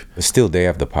sick. But still, they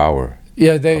have the power.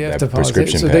 Yeah, they have the power.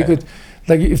 Prescription They could,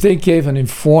 like, if they gave an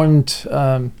informed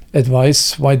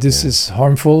advice why this is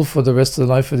harmful for the rest of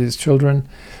the life of these children.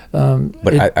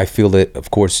 But I feel that,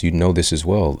 of course, you know this as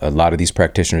well. A lot of these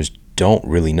practitioners don't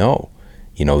really know.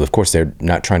 You know, of course, they're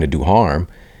not trying to do harm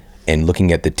and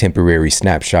looking at the temporary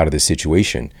snapshot of the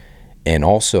situation. And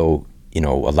also, you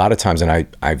know, a lot of times, and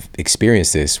I've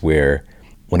experienced this where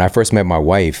when I first met my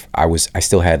wife, I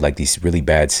still had like these really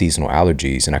bad seasonal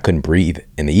allergies and I couldn't breathe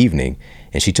in the evening.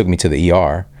 And she took me to the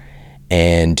ER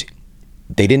and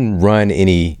they didn't run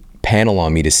any panel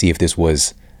on me to see if this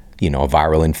was, you know, a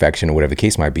viral infection or whatever the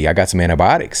case might be. I got some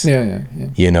antibiotics,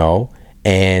 you know,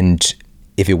 and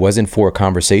if it wasn't for a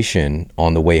conversation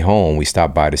on the way home, we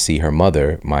stopped by to see her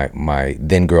mother, my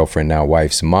then girlfriend, now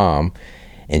wife's mom.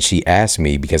 And she asked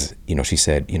me because, you know, she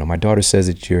said, you know, my daughter says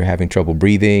that you're having trouble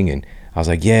breathing. And I was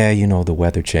like, yeah, you know, the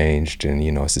weather changed and,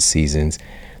 you know, it's the seasons.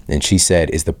 And she said,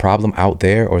 is the problem out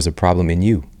there or is the problem in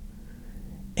you?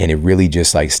 And it really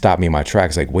just like stopped me in my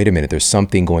tracks. Like, wait a minute, there's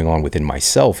something going on within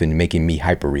myself and making me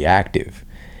hyperreactive.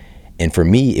 And for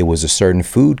me, it was a certain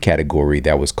food category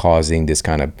that was causing this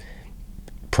kind of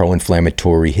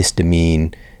pro-inflammatory,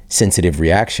 histamine sensitive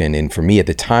reaction. And for me at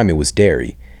the time, it was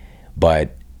dairy.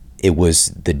 But it was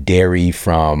the dairy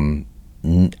from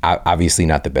obviously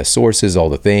not the best sources, all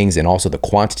the things, and also the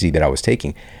quantity that I was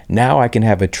taking. Now I can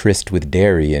have a tryst with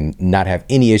dairy and not have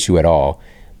any issue at all.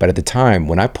 But at the time,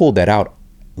 when I pulled that out,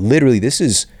 literally, this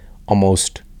is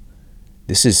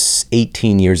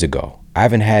 18 years ago. I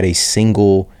haven't had a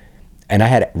single, and I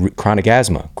had chronic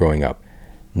asthma growing up.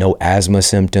 No asthma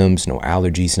symptoms, no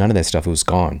allergies, none of that stuff. It was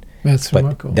gone. That's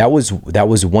remarkable. That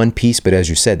was one piece, but as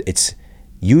you said, it's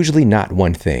usually not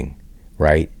one thing,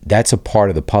 right? That's a part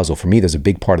of the puzzle. For me, there's a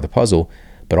big part of the puzzle,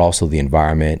 but also the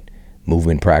environment,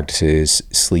 movement practices,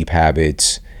 sleep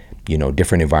habits, you know,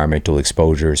 different environmental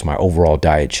exposures, my overall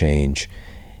diet change.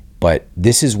 But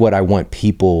this is what I want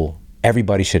people,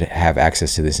 everybody should have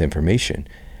access to this information.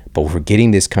 But we're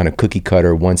getting this kind of cookie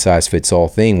cutter, one size fits all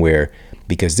thing where,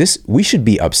 because we should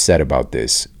be upset about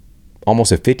this,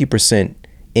 almost a 50%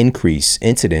 increase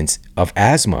incidence of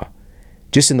asthma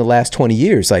just in the last 20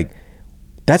 years. Like,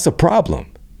 that's a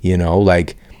problem, you know,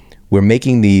 like we're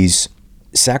making these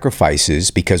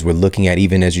sacrifices because we're looking at,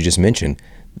 even as you just mentioned,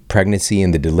 pregnancy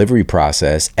and the delivery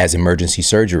process as emergency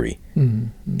surgery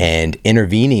and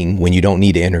intervening when you don't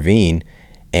need to intervene.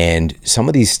 And some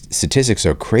of these statistics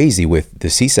are crazy with the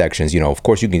C-sections. You know, of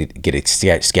course you can get it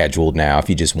scheduled now if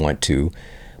you just want to,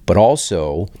 but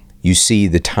also you see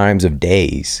the times of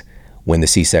days when the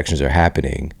C-sections are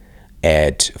happening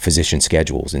at physician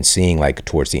schedules and seeing like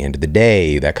towards the end of the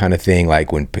day, that kind of thing,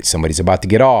 like when somebody's about to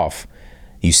get off,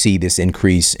 you see this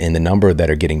increase in the number that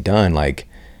are getting done. Like,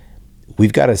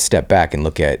 we've got to step back and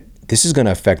look at, this is going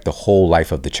to affect the whole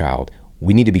life of the child.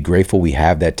 We need to be grateful we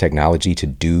have that technology to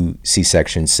do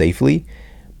C-sections safely.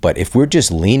 But if we're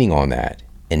just leaning on that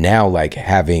and now like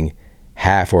having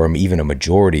half or even a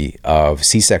majority of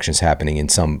C-sections happening in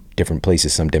some different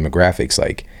places, some demographics,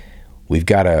 like we've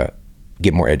got to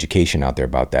get more education out there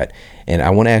about that. And I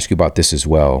want to ask you about this as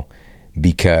well,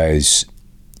 because,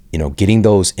 you know, getting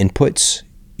those inputs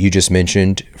you just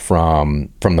mentioned from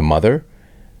the mother,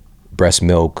 breast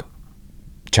milk,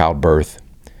 childbirth,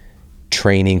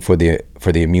 training for the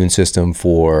immune system,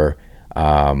 for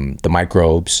the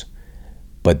microbes,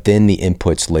 but then the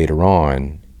inputs later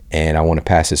on. And I want to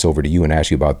pass this over to you and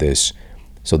ask you about this.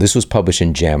 So this was published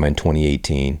in JAMA in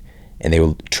 2018, and they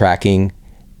were tracking,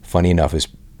 funny enough, is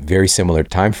very similar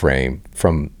time frame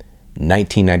from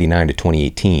 1999 to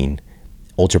 2018,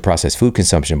 ultra-processed food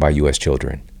consumption by U.S.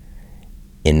 children.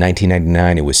 In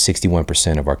 1999, it was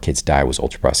 61% of our kids' diet was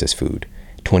ultra-processed food.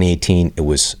 2018, it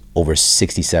was over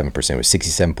 67%. It was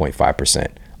 67.5%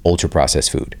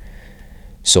 ultra-processed food.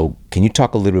 So can you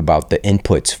talk a little bit about the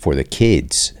inputs for the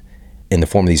kids in the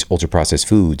form of these ultra-processed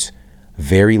foods,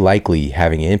 very likely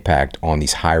having an impact on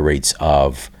these high rates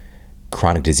of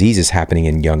chronic diseases happening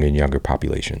in younger and younger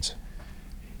populations?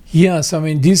 Yes, I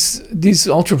mean, these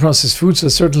ultra-processed foods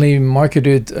are certainly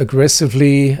marketed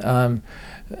aggressively.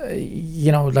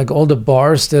 You know, like all the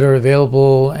bars that are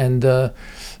available, and I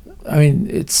mean,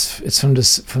 it's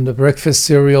from the breakfast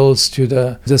cereals to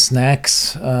the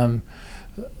snacks. I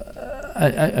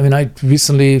mean, I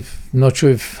recently, not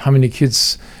sure if how many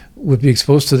kids would be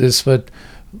exposed to this, but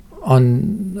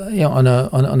on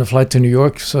a flight to New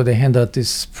York, so they hand out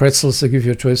these pretzels. They give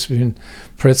you a choice between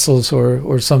pretzels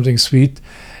or something sweet,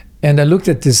 And I looked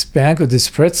at this bag of this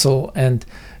pretzel, and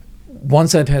one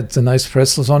side had the nice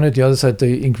pretzels on it, the other side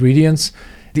the ingredients.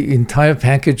 The entire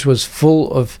package was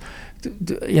full of,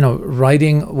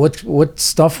 writing what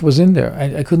stuff was in there.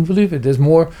 I couldn't believe it. There's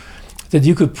more that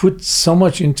you could put so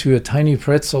much into a tiny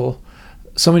pretzel,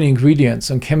 so many ingredients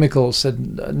and chemicals that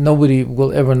nobody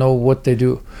will ever know what they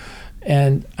do.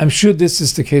 And I'm sure this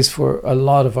is the case for a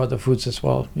lot of other foods as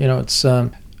well. It's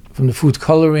from the food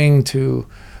coloring to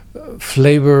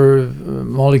flavor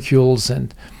molecules.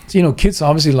 And, kids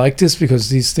obviously like this because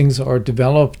these things are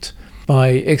developed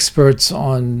by experts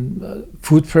on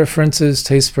food preferences,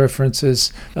 taste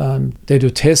preferences. They do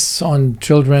tests on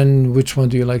children, which one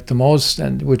do you like the most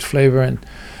and which flavor. And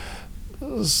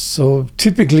so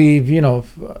typically,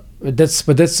 that's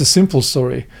the simple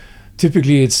story.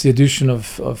 Typically, it's the addition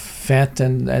of fat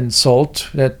and salt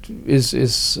that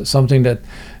is something that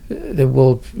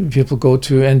will people go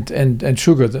to, and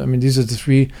sugar. I mean, these are the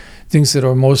three things that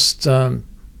are most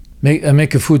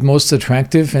make a food most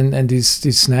attractive, and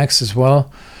these snacks as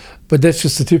well. But that's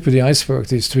just the tip of the iceberg,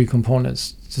 these three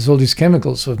components. There's all these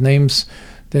chemicals with names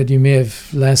that you may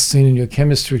have last seen in your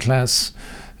chemistry class,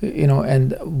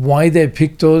 and why they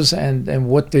pick those and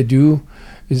what they do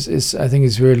is I think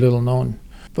is very little known.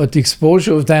 But the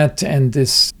exposure of that and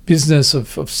this business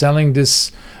of selling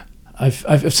this,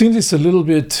 I've seen this a little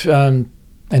bit, and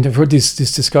I've heard these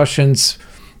discussions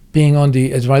being on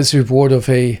the advisory board of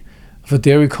a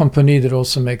dairy company that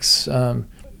also makes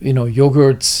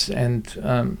yogurts,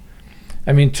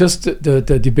 and just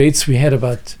the debates we had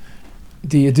about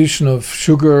the addition of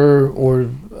sugar or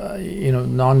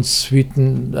non-sugar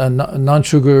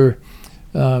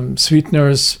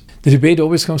sweeteners. The debate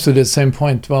always comes to the same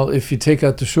point. Well, if you take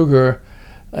out the sugar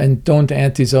and don't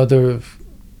add these other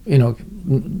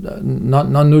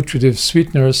non-nutritive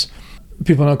sweeteners,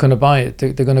 people are not going to buy it.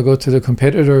 They're going to go to the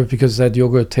competitor because that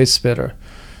yogurt tastes better.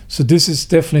 So this is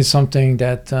definitely something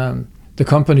that the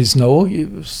companies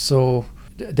know. So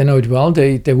they know it well.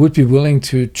 They would be willing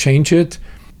to change it,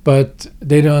 but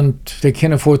they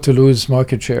can't afford to lose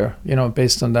market share,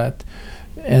 based on that.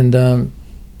 And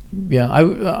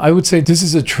I would say this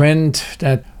is a trend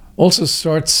that also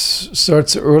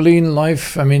starts early in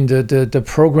life. I mean, the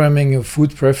programming of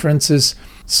food preferences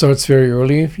starts very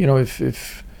early.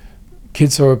 If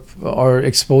kids are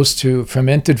exposed to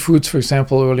fermented foods, for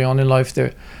example, early on in life,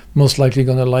 they're most likely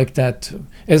going to like that,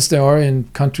 as they are in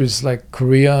countries like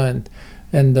Korea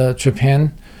and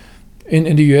Japan.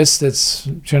 In the US, that's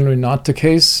generally not the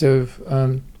case. So,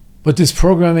 but this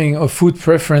programming of food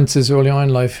preferences early on in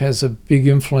life has a big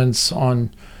influence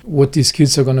on what these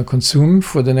kids are going to consume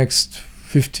for the next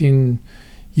 15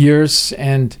 years.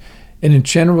 And in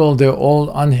general, they're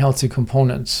all unhealthy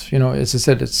components. As I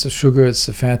said, it's the sugar, it's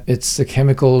the fat, it's the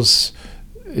chemicals.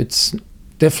 It's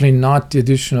definitely not the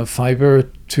addition of fiber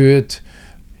to it.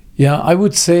 Yeah, I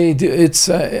would say it's,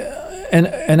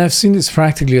 and I've seen this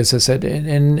practically, as I said,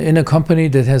 in a company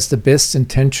that has the best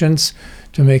intentions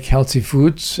to make healthy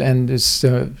foods, and it's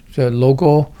the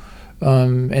logo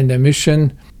and their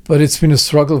mission, but it's been a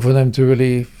struggle for them to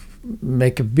really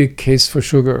make a big case for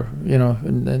sugar,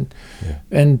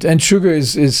 and sugar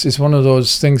is one of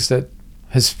those things that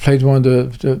has played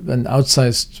an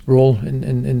outsized role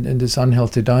in this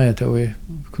unhealthy diet that we're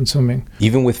consuming.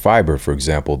 Even with fiber, for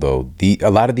example, though,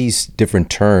 a lot of these different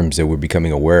terms that we're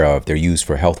becoming aware of, they're used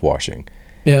for health washing.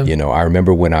 Yeah. I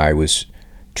remember when I was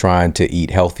trying to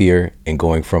eat healthier and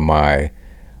going from my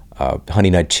Honey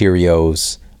Nut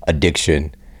Cheerios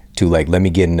addiction to let me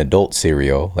get an adult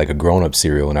cereal, like a grown-up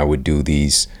cereal, and I would do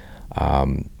these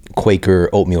Quaker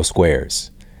oatmeal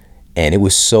squares. And it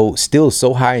was still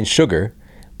so high in sugar,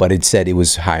 but it said it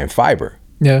was high in fiber.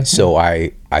 Yeah. So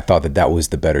I thought that was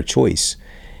the better choice.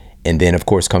 And then, of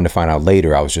course, come to find out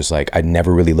later, I was just like, I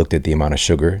never really looked at the amount of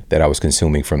sugar that I was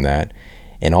consuming from that.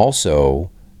 And also,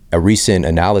 a recent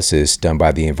analysis done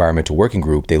by the Environmental Working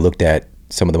Group, they looked at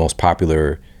some of the most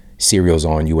popular cereals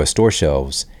on U.S. store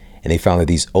shelves, and they found that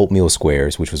these oatmeal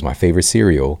squares, which was my favorite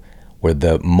cereal, were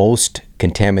the most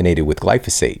contaminated with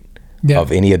glyphosate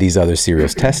of any of these other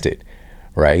cereals tested,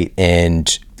 right?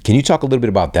 And can you talk a little bit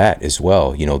about that as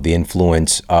well? The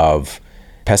influence of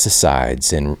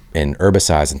pesticides and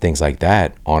herbicides and things like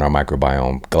that on our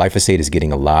microbiome. Glyphosate is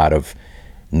getting a lot of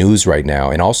news right now.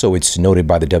 And also it's noted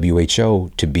by the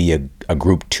WHO to be a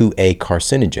group 2A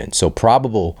carcinogen. So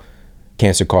probable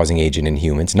cancer-causing agent in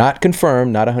humans. Not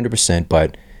confirmed, not 100%,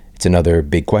 but it's another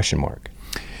big question mark.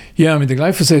 Yeah, I mean, the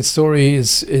glyphosate story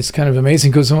is kind of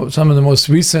amazing because some of the most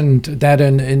recent data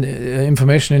and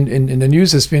information in the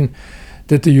news has been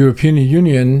that the European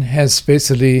Union has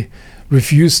basically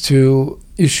refused to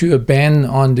issue a ban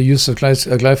on the use of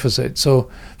glyphosate. So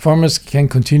farmers can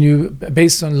continue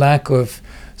based on lack of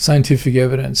scientific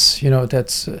evidence.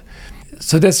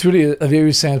 So that's really a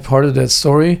very sad part of that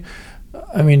story.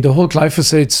 I mean, the whole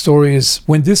glyphosate story is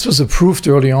when this was approved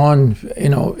early on,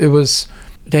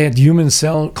 they had human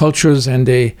cell cultures and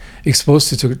they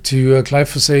exposed it to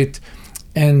glyphosate,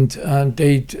 and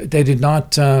they did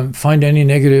not find any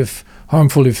negative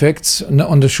harmful effects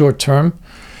on the short term.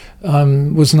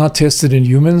 Was not tested in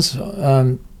humans,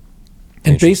 and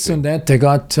based on that, they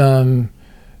got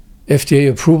FDA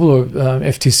approval or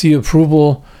FTC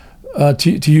approval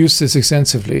to use this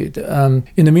extensively.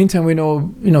 In the meantime, we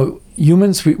know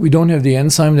humans, we don't have the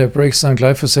enzyme that breaks down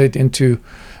glyphosate into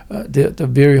the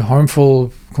very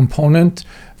harmful component.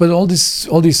 But all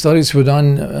these studies were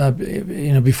done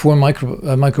before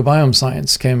microbiome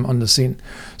science came on the scene.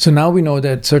 So now we know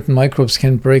that certain microbes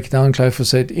can break down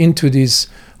glyphosate into these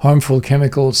harmful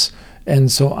chemicals,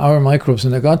 and so our microbes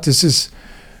in the gut,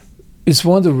 it's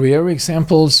one of the rare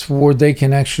examples where they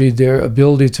can actually, their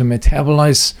ability to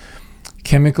metabolize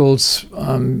chemicals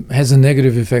has a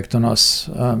negative effect on us.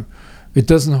 It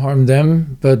doesn't harm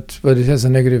them, but it has a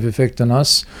negative effect on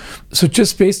us. So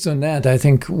just based on that, I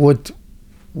think what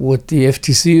the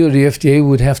FTC or the FDA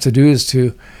would have to do is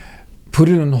to put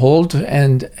it on hold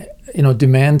and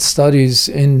demand studies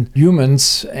in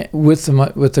humans with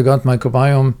the gut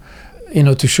microbiome,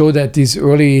 to show that these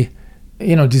early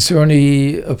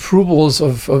approvals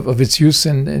of its use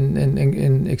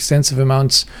in extensive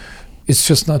amounts, it's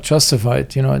just not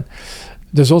justified.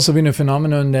 There's also been a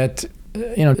phenomenon that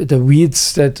the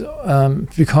weeds that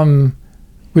become,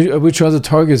 which are the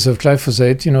targets of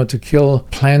glyphosate, to kill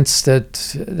plants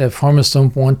that farmers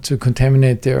don't want to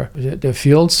contaminate their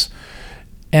fields,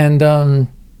 and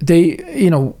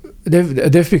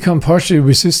they've become partially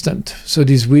resistant. So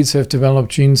these weeds have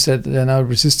developed genes that are now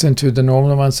resistant to the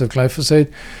normal amounts of glyphosate.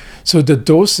 So the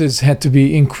doses had to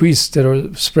be increased that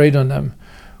are sprayed on them,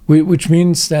 which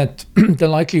means that the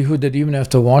likelihood that even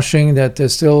after washing that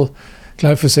there's still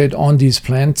glyphosate on these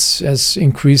plants has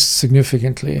increased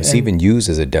significantly. It's even used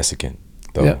as a desiccant,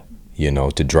 though,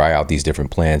 to dry out these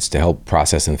different plants to help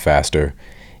process them faster.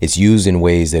 It's used in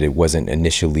ways that it wasn't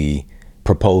initially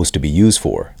proposed to be used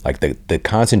for. Like the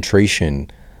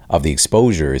concentration of the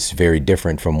exposure is very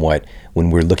different from when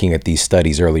we're looking at these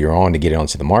studies earlier on to get it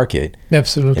onto the market.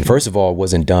 Absolutely. And first of all, it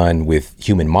wasn't done with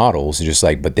human models. It's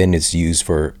just but then it's used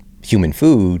for human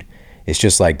food. It's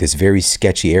just like this very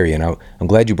sketchy area. And I'm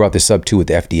glad you brought this up too with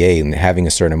the FDA and having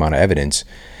a certain amount of evidence.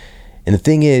 And the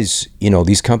thing is,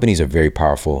 these companies are very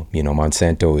powerful.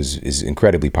 Monsanto is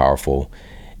incredibly powerful.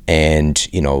 And,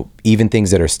 even things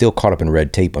that are still caught up in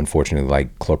red tape, unfortunately,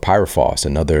 like chlorpyrifos,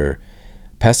 another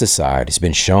pesticide, has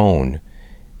been shown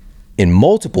in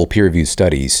multiple peer-reviewed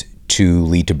studies to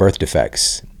lead to birth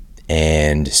defects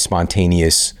and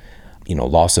spontaneous,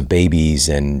 loss of babies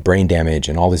and brain damage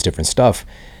and all this different stuff.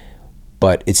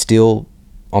 But it's still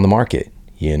on the market,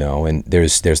 and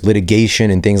there's litigation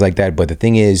and things like that. But the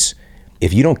thing is,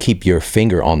 if you don't keep your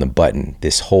finger on the button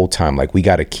this whole time, like we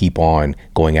got to keep on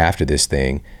going after this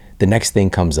thing, the next thing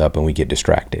comes up and we get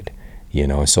distracted,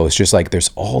 So it's just like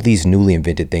there's all these newly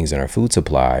invented things in our food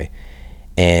supply.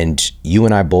 And you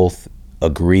and I both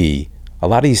agree, a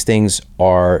lot of these things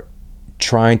are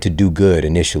trying to do good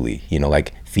initially,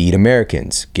 like feed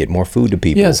Americans, get more food to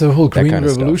people. Yeah, so the whole green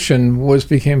revolution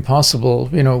became possible,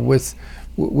 with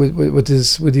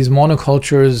these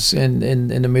monocultures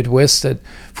in the Midwest, that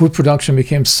food production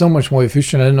became so much more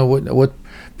efficient. I don't know what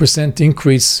percent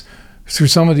increase through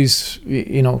some of these,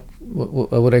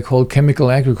 what I call chemical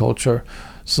agriculture.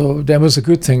 So that was a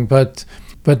good thing. But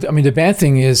I mean, the bad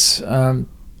thing is,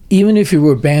 even if it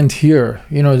were banned here,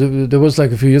 there was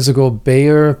like a few years ago,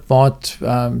 Bayer bought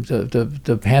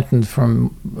the patent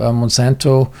from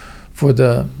Monsanto for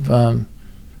the,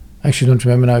 I actually don't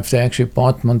remember now if they actually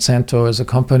bought Monsanto as a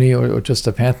company or just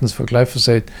the patents for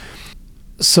glyphosate.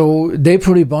 So they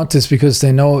probably bought this because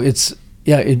they know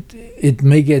it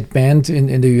may get banned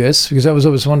in the US, because I was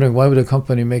always wondering, why would a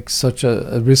company make such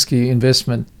a risky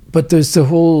investment? But there's the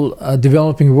whole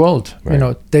developing world.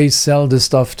 Right. They sell this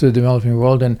stuff to the developing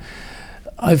world, and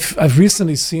I've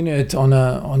recently seen it on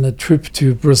a trip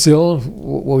to Brazil,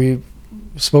 where we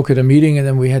spoke at a meeting, and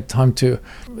then we had time to,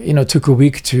 took a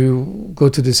week to go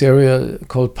to this area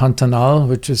called Pantanal,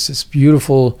 which is this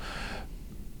beautiful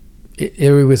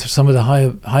area with some of the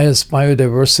highest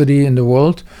biodiversity in the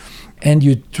world. And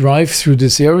you drive through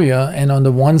this area, and on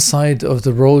the one side of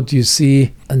the road you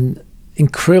see an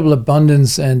incredible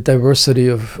abundance and diversity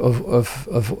of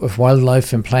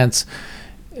wildlife and plants.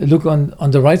 Look on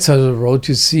the right side of the road,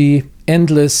 you see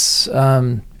endless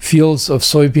fields of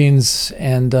soybeans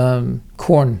and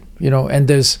corn, and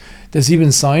there's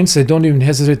even signs. They don't even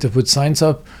hesitate to put signs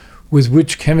up with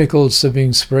which chemicals are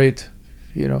being sprayed,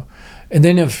 And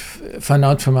then I've found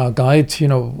out from our guide,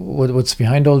 what's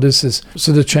behind all this is,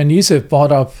 so the Chinese have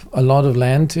bought up a lot of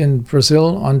land in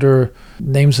Brazil under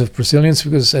names of Brazilians,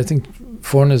 because I think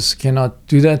foreigners cannot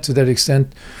do that to that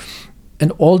extent.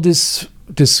 And all this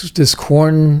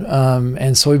corn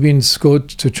and soybeans go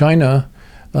to China,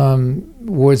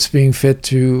 where it's being fed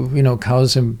to,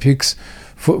 cows and pigs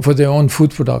for their own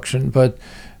food production. But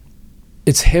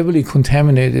it's heavily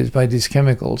contaminated by these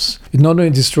chemicals. It not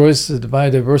only destroys the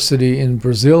biodiversity in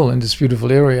Brazil, in this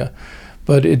beautiful area,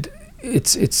 but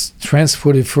it's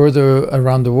transported further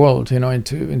around the world,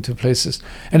 into places.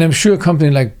 And I'm sure a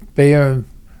company like Bayer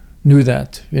knew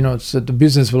that, so the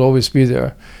business will always be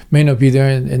there. May not be there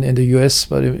in the US,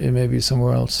 but it may be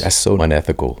somewhere else. That's so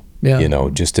unethical, yeah.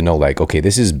 Just to know, like, okay,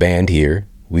 this is banned here.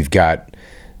 We've got,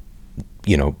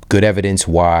 good evidence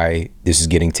why this is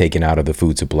getting taken out of the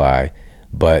food supply.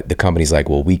 But the company's like,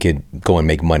 well, we could go and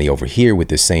make money over here with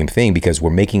the same thing because we're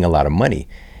making a lot of money.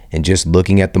 And just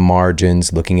looking at the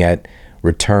margins, looking at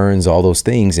returns, all those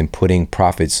things, and putting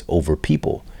profits over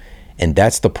people. And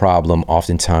that's the problem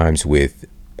oftentimes with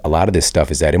a lot of this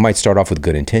stuff, is that it might start off with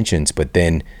good intentions, but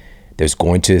then there's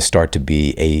going to start to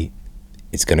be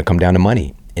it's going to come down to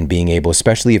money and being able,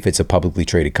 especially if it's a publicly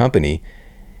traded company,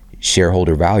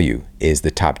 shareholder value is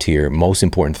the top tier, most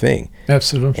important thing.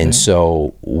 Absolutely. And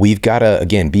so we've got to,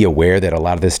 again, be aware that a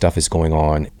lot of this stuff is going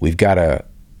on. We've got to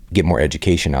get more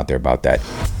education out there about that.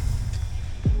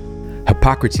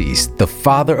 Hippocrates, the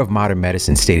father of modern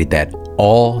medicine, stated that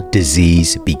all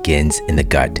disease begins in the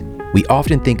gut. We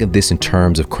often think of this in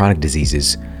terms of chronic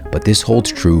diseases, but this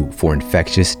holds true for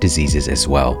infectious diseases as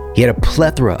well. He had a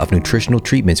plethora of nutritional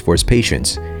treatments for his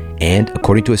patients. And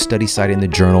according to a study cited in the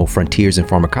journal Frontiers in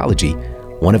Pharmacology,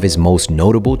 one of his most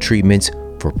notable treatments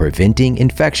for preventing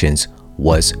infections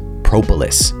was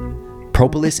propolis.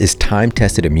 Propolis is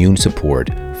time-tested immune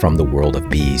support from the world of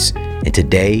bees. And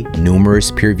today, numerous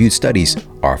peer-reviewed studies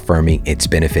are affirming its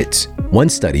benefits. One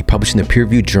study published in the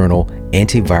peer-reviewed journal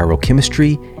Antiviral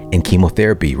Chemistry and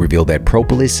Chemotherapy revealed that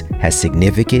propolis has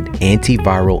significant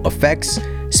antiviral effects,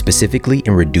 specifically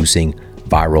in reducing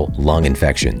viral lung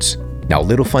infections. Now, a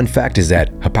little fun fact is that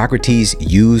Hippocrates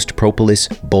used propolis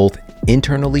both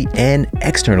internally and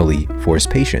externally for his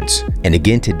patients. And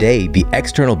again, today, the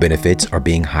external benefits are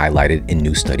being highlighted in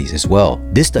new studies as well.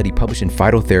 This study published in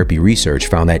Phytotherapy Research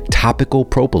found that topical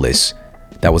propolis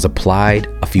that was applied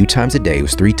a few times a day, it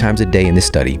was 3 times a day in this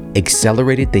study,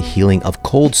 accelerated the healing of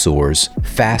cold sores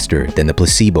faster than the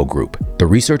placebo group. The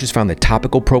researchers found that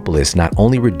topical propolis not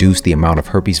only reduced the amount of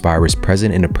herpes virus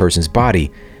present in a person's body,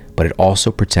 but it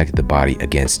also protected the body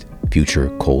against future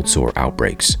cold sore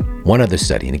outbreaks. One other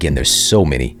study, and again, there's so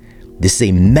many, this is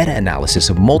a meta-analysis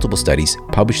of multiple studies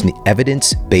published in the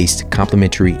Evidence-Based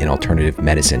Complementary and Alternative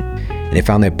Medicine, and it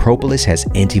found that propolis has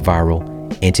antiviral,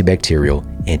 antibacterial,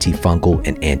 antifungal,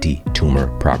 and anti-tumor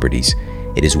properties.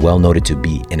 It is well noted to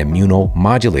be an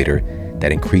immunomodulator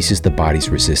that increases the body's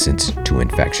resistance to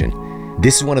infection.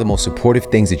 This is one of the most supportive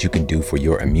things that you can do for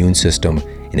your immune system,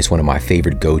 and it's one of my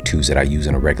favorite go-tos that I use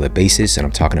on a regular basis, and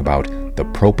I'm talking about the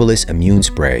Propolis Immune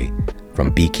Spray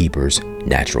from Beekeepers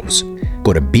Naturals.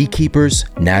 Go to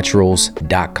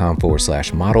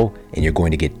beekeepersnaturals.com/model, and you're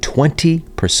going to get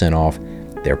 20% off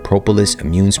their Propolis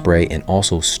Immune Spray and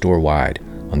also store-wide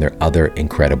on their other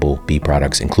incredible bee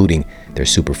products, including their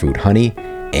superfood honey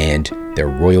and their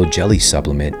royal jelly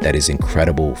supplement that is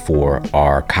incredible for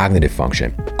our cognitive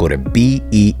function. Go to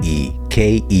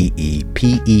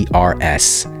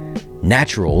BEEKEEPERS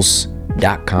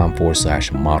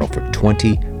naturals.com/model for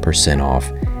 20%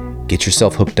 off. Get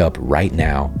yourself hooked up right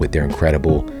now with their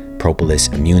incredible Propolis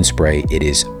Immune Spray. It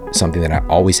is something that I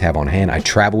always have on hand. I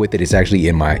travel with it. It's actually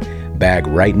in my bag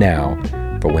right now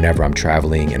for whenever I'm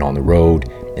traveling and on the road,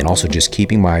 and also just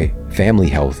keeping my family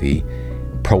healthy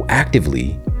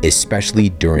proactively, especially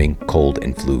during cold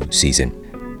and flu season.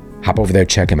 Hop over there,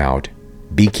 check them out.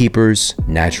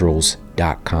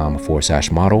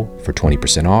 beekeepersnaturals.com/model for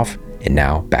 20% off. And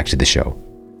now back to the show.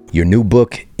 Your new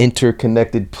book,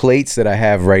 Interconnected Plates, that I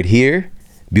have right here.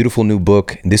 Beautiful new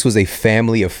book. This was a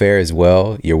family affair as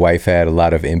well. Your wife had a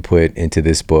lot of input into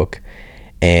this book,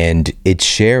 and it's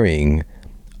sharing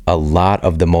a lot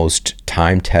of the most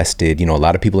time-tested, a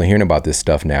lot of people are hearing about this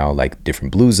stuff now, like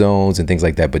different blue zones and things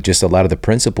like that, but just a lot of the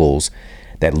principles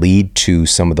that lead to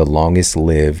some of the longest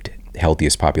lived,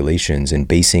 healthiest populations, and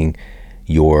basing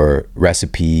your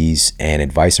recipes and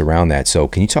advice around that. So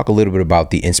can you talk a little bit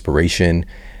about the inspiration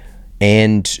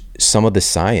and some of the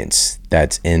science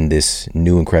that's in this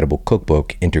new incredible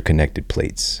cookbook, Interconnected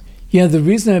Plates. Yeah, the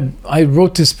reason I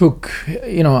wrote this book,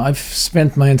 I've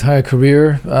spent my entire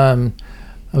career, I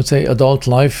would say adult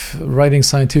life, writing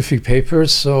scientific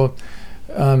papers. So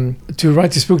to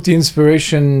write this book, the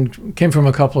inspiration came from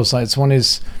a couple of sides. One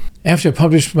is after I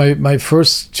published my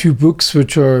first two books,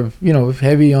 which are,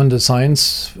 heavy on the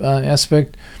science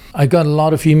aspect, I got a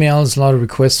lot of emails, a lot of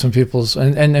requests from people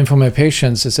and from my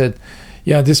patients. They said,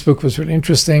 yeah, this book was really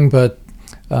interesting, but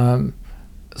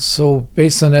so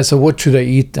based on that, so what should I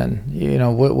eat then?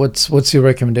 What's your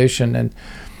recommendation? And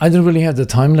I didn't really have the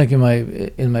time, like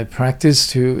in my practice,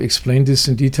 to explain this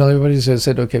in detail to everybody. So I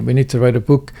said, okay, we need to write a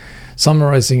book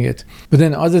summarizing it. But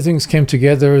then other things came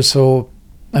together. So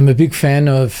I'm a big fan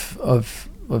of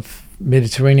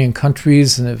Mediterranean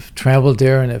countries, and I've traveled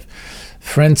there, and I've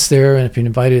friends there, and I've been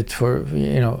invited for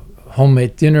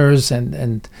homemade dinners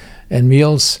and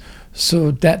meals.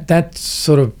 So that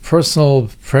sort of personal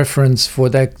preference for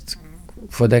that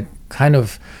kind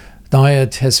of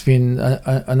diet has been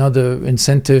another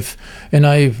incentive, and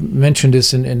I mentioned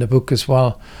this in the book as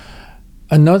well.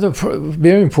 Another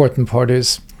very important part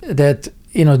is that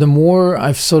the more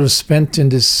I've sort of spent in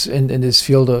this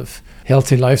field of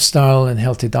healthy lifestyle and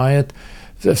healthy diet,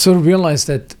 I've sort of realized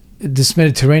that this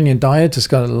Mediterranean diet has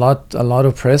got a lot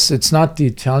of press. It's not the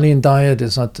Italian diet,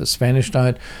 it's not the Spanish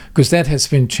diet, because that has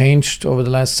been changed over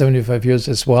the last 75 years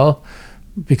as well,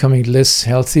 becoming less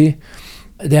healthy.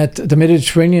 That the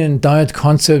Mediterranean diet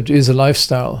concept is a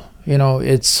lifestyle.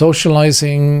 It's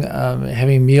socializing,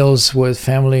 having meals with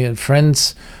family and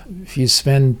friends. If you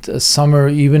spend a summer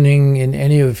evening in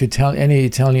any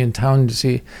Italian town, you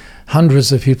see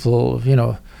hundreds of people,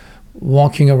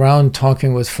 walking around,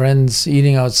 talking with friends,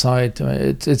 eating outside.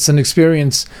 It's an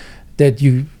experience that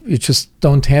you just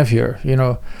don't have here,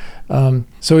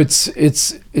 So it's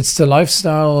the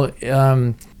lifestyle.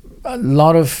 A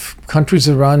lot of countries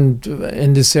around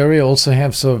in this area also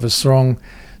have sort of a strong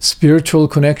spiritual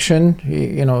connection.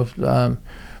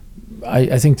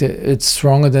 I think that it's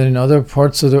stronger than in other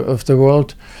parts of the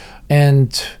world.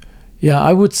 And yeah,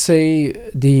 I would say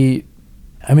the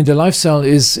lifestyle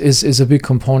is a big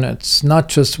component. It's not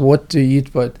just what to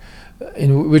eat, but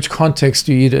in which context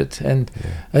you eat it. And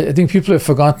yeah. I think people have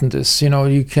forgotten this.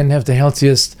 You can have the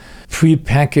healthiest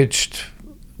pre-packaged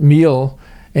meal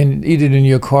and eat it in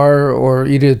your car or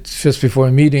eat it just before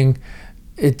a meeting.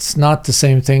 It's not the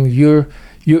same thing.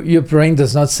 Your brain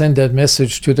does not send that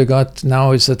message to the gut.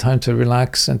 Now is the time to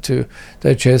relax and to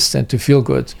digest and to feel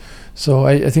good. So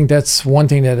I think that's one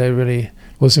thing that I really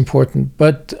was important.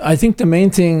 But I think the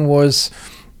main thing was,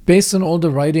 based on all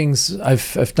the writings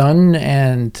I've done,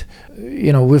 and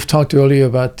we've talked earlier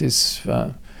about this,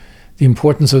 the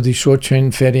importance of these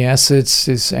short-chain fatty acids,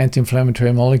 these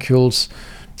anti-inflammatory molecules.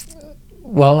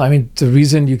 Well, the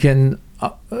reason you can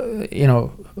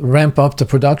ramp up the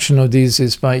production of these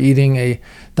is by eating a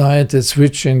diet that's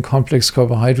rich in complex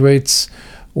carbohydrates,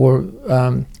 or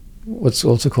what's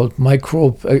also called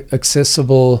microbe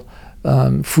accessible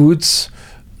foods,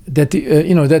 that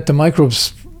the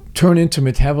microbes turn into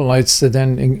metabolites that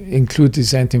then include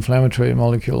these anti-inflammatory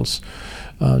molecules.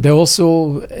 They're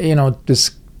also,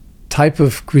 this type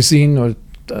of cuisine or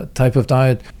type of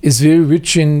diet is very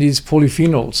rich in these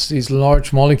polyphenols, these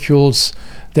large molecules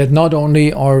that not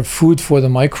only are food for the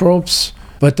microbes,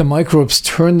 but the microbes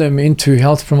turn them into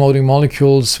health-promoting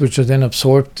molecules, which are then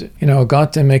absorbed in our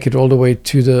gut and make it all the way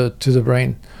to the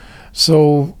brain.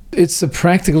 So it's a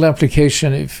practical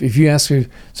application. If you ask me,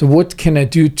 so what can I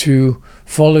do to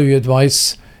follow your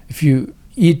advice? If you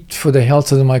eat for the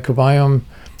health of the microbiome,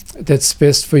 that's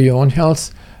best for your own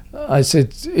health. I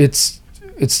said it's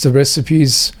the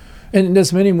recipes, and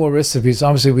there's many more recipes.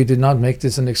 Obviously, we did not make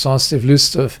this an exhaustive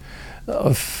list of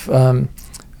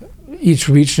each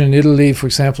region in Italy, for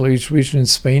example, or each region in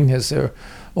Spain has their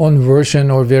own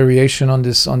version or variation on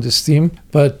this theme.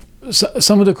 But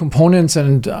some of the components,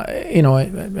 and I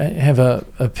have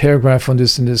a paragraph on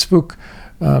this in this book,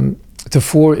 the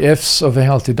 4 F's of a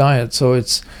healthy diet. So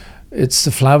it's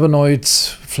the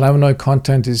flavonoids. Flavonoid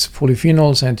content is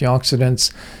polyphenols,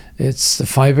 antioxidants. It's the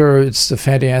fiber, it's the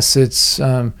fatty acids,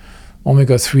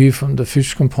 omega-3 from the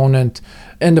fish component.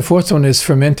 And the 4th one is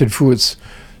fermented foods.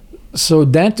 So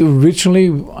that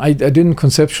originally, I didn't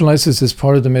conceptualize this as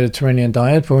part of the Mediterranean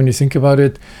diet, but when you think about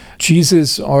it,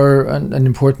 cheeses are an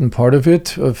important part of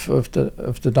it, of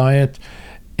the diet.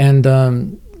 And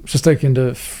just like in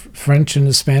the French and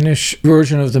the Spanish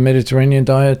version of the Mediterranean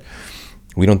diet.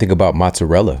 We don't think about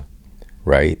mozzarella,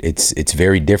 right? It's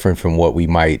very different from what we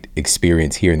might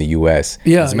experience here in the U.S.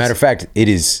 Yeah, as a matter of fact,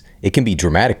 it can be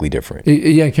dramatically different.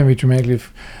 It can be dramatically.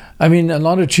 I mean, a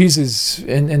lot of cheeses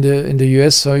in the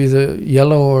US are either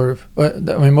yellow or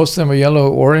most of them are yellow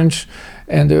or orange,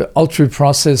 and they're ultra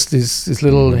processed. These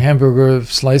little hamburger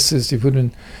slices you put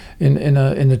in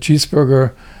a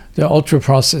cheeseburger, they're ultra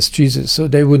processed cheeses, so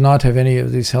they would not have any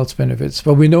of these health benefits.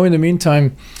 But we know in the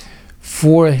meantime,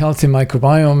 for a healthy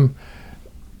microbiome,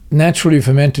 naturally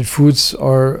fermented foods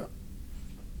are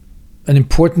an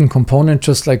important component,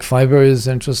 just like fiber is,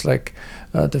 and just like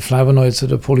the flavonoids or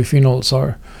the polyphenols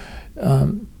are.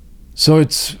 So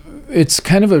it's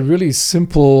kind of a really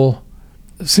simple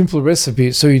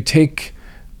recipe. So you take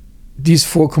these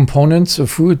 4 components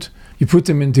of food, you put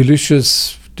them in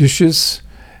delicious dishes,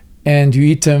 and you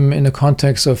eat them in the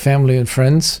context of family and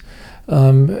friends,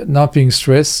 not being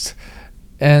stressed,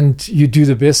 and you do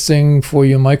the best thing for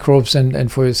your microbes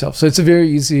and for yourself. So it's a very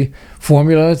easy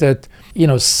formula that,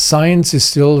 science is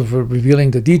still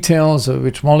revealing the details of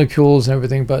which molecules and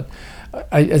everything, but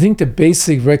I think the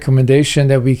basic recommendation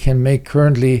that we can make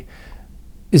currently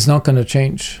is not going to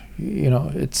change.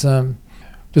 It's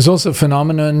there's also a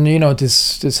phenomenon,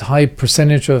 this high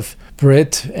percentage of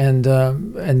bread and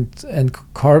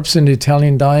carbs in the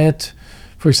Italian diet.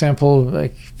 For example,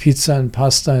 like pizza and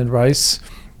pasta and rice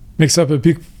makes up a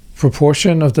big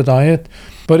proportion of the diet,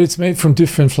 but it's made from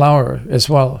different flour as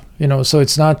well. So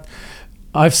it's not.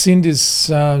 I've seen this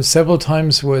several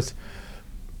times with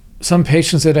some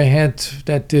patients that I had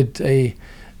that did a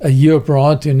year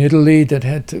abroad in Italy that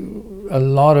had a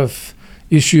lot of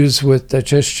issues with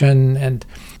digestion and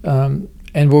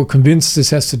were convinced this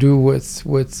has to do with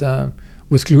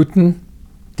gluten.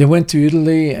 They went to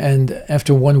Italy, and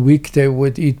after 1 week they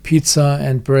would eat pizza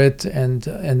and bread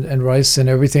and rice and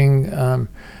everything.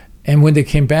 And when they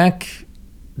came back,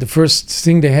 the first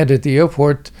thing they had at the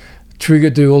airport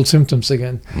triggered the old symptoms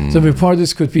again. So part of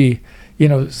this could be,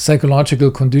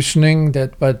 psychological conditioning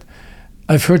but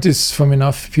I've heard this from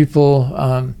enough people,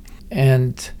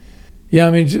 and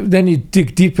then you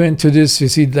dig deeper into this, you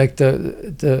see like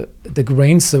the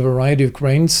grains, the variety of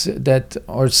grains that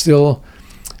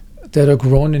are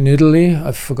grown in Italy.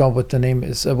 I forgot what the name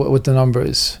is, what the number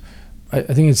is. I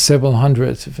think it's several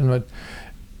hundred, if I'm not.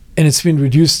 And it's been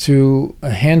reduced to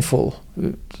a handful.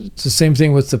 It's the same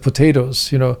thing with the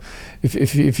potatoes.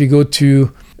 If you go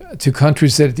to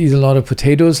countries that eat a lot of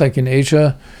potatoes, like in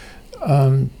Asia,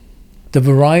 the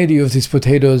variety of these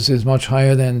potatoes is much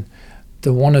higher than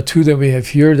the 1 or 2 that we have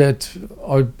here that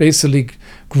are basically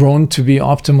grown to be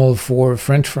optimal for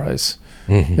French fries.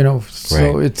 So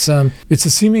right. It's a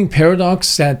seeming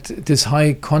paradox that this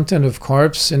high content of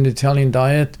carbs in the Italian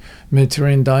diet,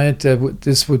 Mediterranean diet,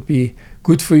 this would be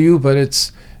good for you, but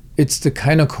it's the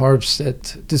kind of carbs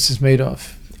that this is made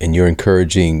of. And you're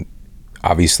encouraging,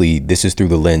 obviously, this is through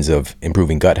the lens of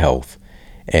improving gut health.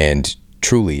 And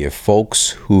truly, if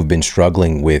folks who've been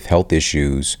struggling with health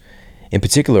issues, in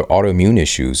particular autoimmune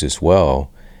issues as well,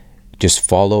 just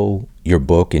follow your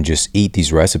book and just eat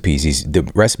these recipes.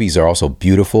 The recipes are also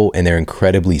beautiful, and they're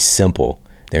incredibly simple.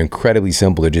 They're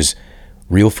just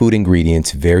real food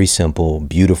ingredients, very simple,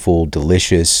 beautiful,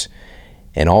 delicious.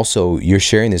 And also, you're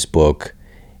sharing this book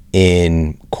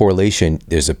in correlation.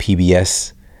 There's a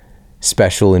PBS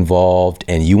special involved,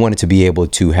 and you wanted to be able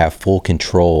to have full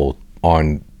control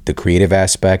on the creative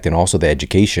aspect and also the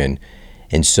education.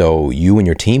 And so you and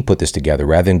your team put this together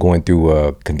rather than going through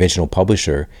a conventional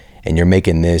publisher, and you're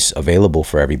making this available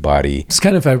for everybody. It's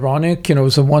kind of ironic,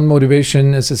 so one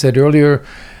motivation, as I said earlier,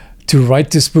 to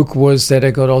write this book was that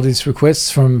I got all these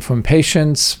requests from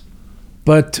patients.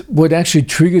 But what actually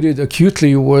triggered it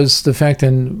acutely was the fact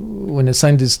that when I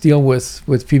signed this deal with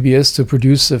PBS to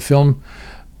produce a film,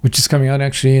 which is coming out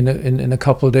actually in a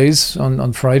couple of days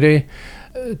on Friday,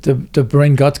 the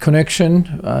brain-gut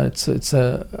connection. It's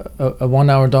a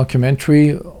 1-hour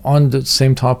documentary on the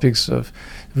same topics of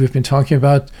we've been talking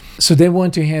about. So they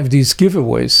want to have these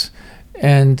giveaways,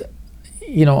 and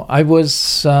I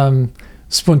was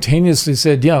spontaneously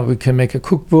said, yeah, we can make a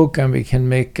cookbook and we can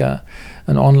make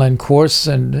an online course,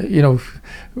 and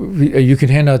you can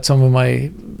hand out some of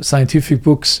my scientific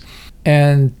books.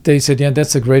 And they said, yeah,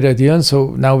 that's a great idea. And so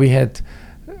now we had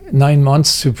 9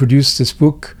 months to produce this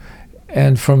book,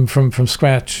 and from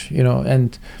scratch,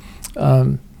 and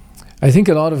I think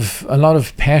a lot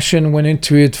of passion went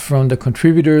into it from the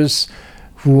contributors,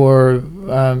 who are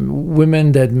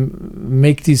women that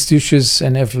make these dishes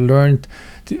and have learned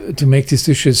to make these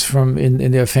dishes from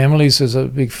in their families. There's a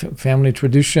big family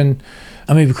tradition.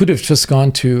 I mean, we could have just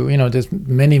gone to, there's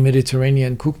many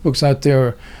Mediterranean cookbooks out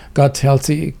there, gut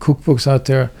healthy cookbooks out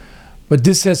there, but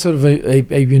this has sort of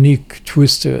a unique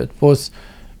twist to it, both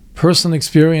personal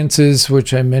experiences,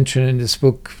 which I mentioned in this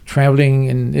book, traveling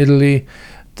in Italy,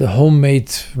 the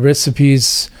homemade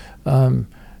recipes, And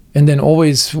then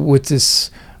always with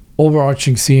this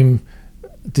overarching theme,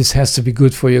 this has to be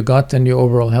good for your gut and your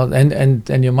overall health,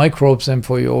 and your microbes and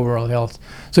for your overall health.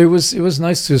 So it was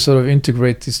nice to sort of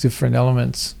integrate these different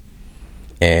elements.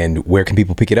 And where can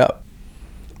people pick it up?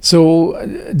 So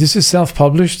this is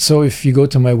self-published. So if you go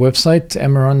to my website,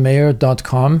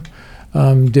 emeranmayer.com,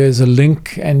 there's a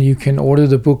link and you can order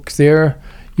the book there.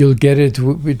 You'll get it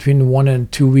between 1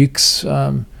 and 2 weeks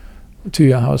to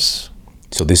your house.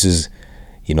 So this is,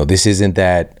 this isn't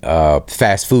that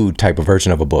fast food type of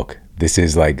version of a book. This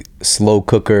is like slow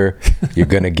cooker. You're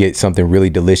going to get something really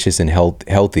delicious and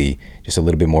healthy, just a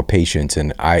little bit more patience.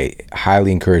 And I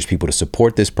highly encourage people to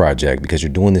support this project because you're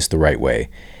doing this the right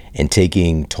way and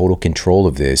taking total control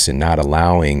of this and not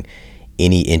allowing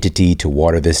any entity to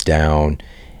water this down.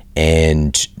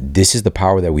 And this is the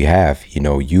power that we have.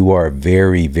 You are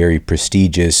very, very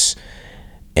prestigious.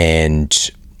 And,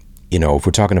 if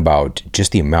we're talking about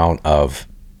just the amount of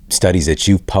studies that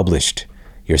you've published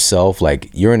yourself, like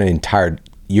you're in the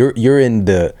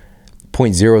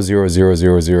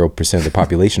 0.00000% of the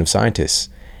population of scientists.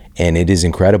 And it is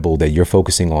incredible that you're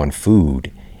focusing on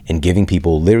food and giving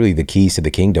people literally the keys to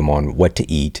the kingdom on what to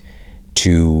eat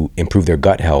to improve their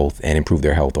gut health and improve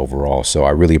their health overall. So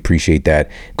I really appreciate that.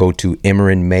 Go to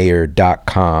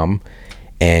emeranmayer.com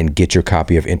and get your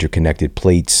copy of Interconnected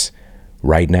Plates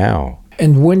right now.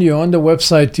 And when you're on the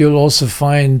website, you'll also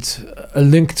find a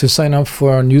link to sign up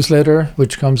for our newsletter,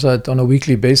 which comes out on a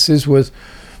weekly basis with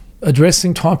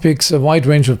addressing topics, a wide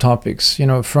range of topics,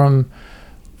 from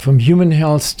human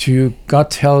health to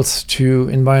gut health to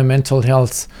environmental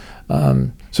health.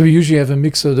 So we usually have a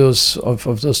mix of those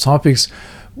topics,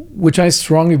 which I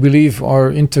strongly believe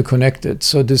are interconnected.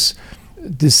 So this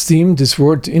theme, this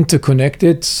word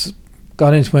interconnected,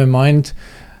 got into my mind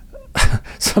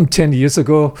some 10 years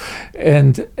ago,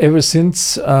 and ever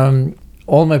since,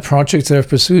 all my projects that I've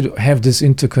pursued have this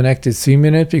interconnected theme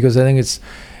in it, because I think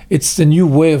it's the new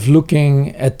way of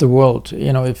looking at the world.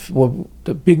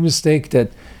 The big mistake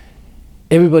that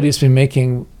everybody's been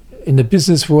making in the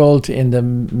business world, in the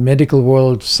medical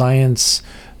world, science,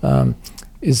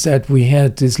 is that we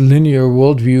had this linear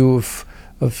worldview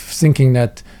of thinking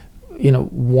that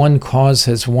one cause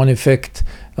has one effect,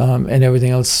 and everything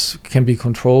else can be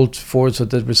controlled for, so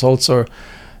that results are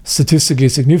statistically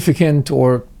significant.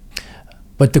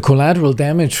 But the collateral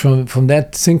damage from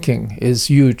that thinking is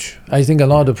huge. I think a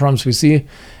lot of the problems we see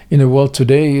in the world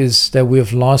today is that we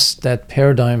have lost that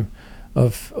paradigm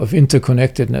of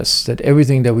interconnectedness, that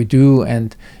everything that we do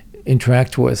and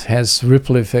interact with has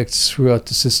ripple effects throughout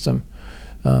the system,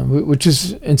 which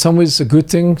is in some ways a good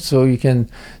thing. So you can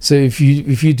say if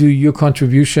you do your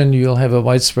contribution, you'll have a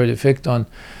widespread effect on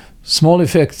small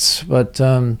effects, but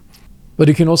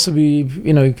it can also be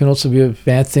a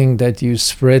bad thing that you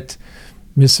spread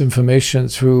misinformation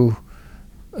through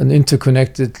an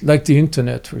interconnected, like the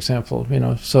internet, for example.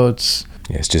 So it's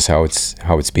just how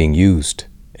it's being used.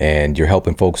 And you're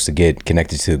helping folks to get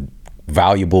connected to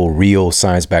valuable, real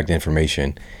science-backed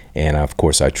information. And of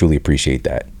course, I truly appreciate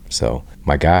that. So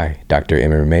my guy, Dr.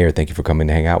 Emeran Mayer, thank you for coming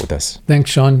to hang out with us.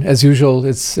 Thanks, Sean. As usual,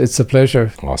 it's a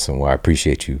pleasure. Awesome. Well, I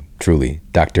appreciate you, truly.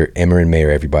 Dr. Emeran Mayer,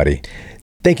 everybody.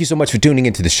 Thank you so much for tuning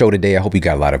into the show today. I hope you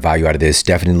got a lot of value out of this.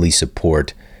 Definitely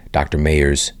support Dr.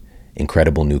 Mayer's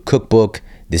incredible new cookbook.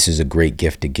 This is a great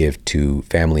gift to give to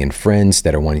family and friends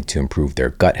that are wanting to improve their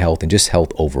gut health and just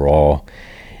health overall.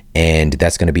 And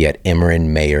that's going to be at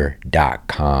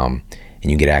emeranmayer.com,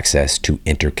 and you get access to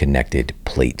Interconnected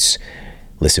Plates.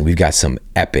 Listen, we've got some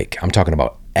I'm talking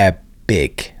about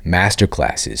epic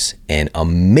masterclasses and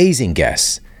amazing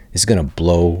guests. This is going to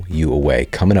blow you away.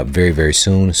 Coming up very, very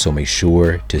soon, so make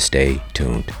sure to stay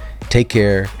tuned. Take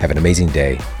care, have an amazing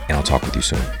day, and I'll talk with you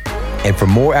soon. And for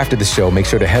more after the show, make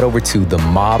sure to head over to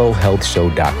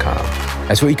themodelhealthshow.com.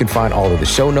 That's where you can find all of the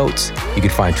show notes. You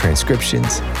can find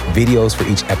transcriptions, videos for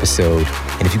each episode.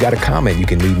 And if you got a comment, you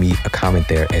can leave me a comment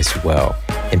there as well.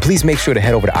 And please make sure to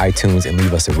head over to iTunes and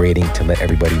leave us a rating to let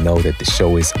everybody know that the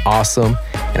show is awesome.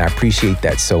 And I appreciate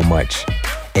that so much.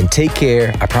 And take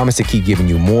care. I promise to keep giving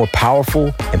you more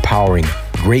powerful, empowering,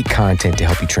 great content to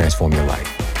help you transform your life.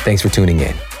 Thanks for tuning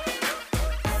in.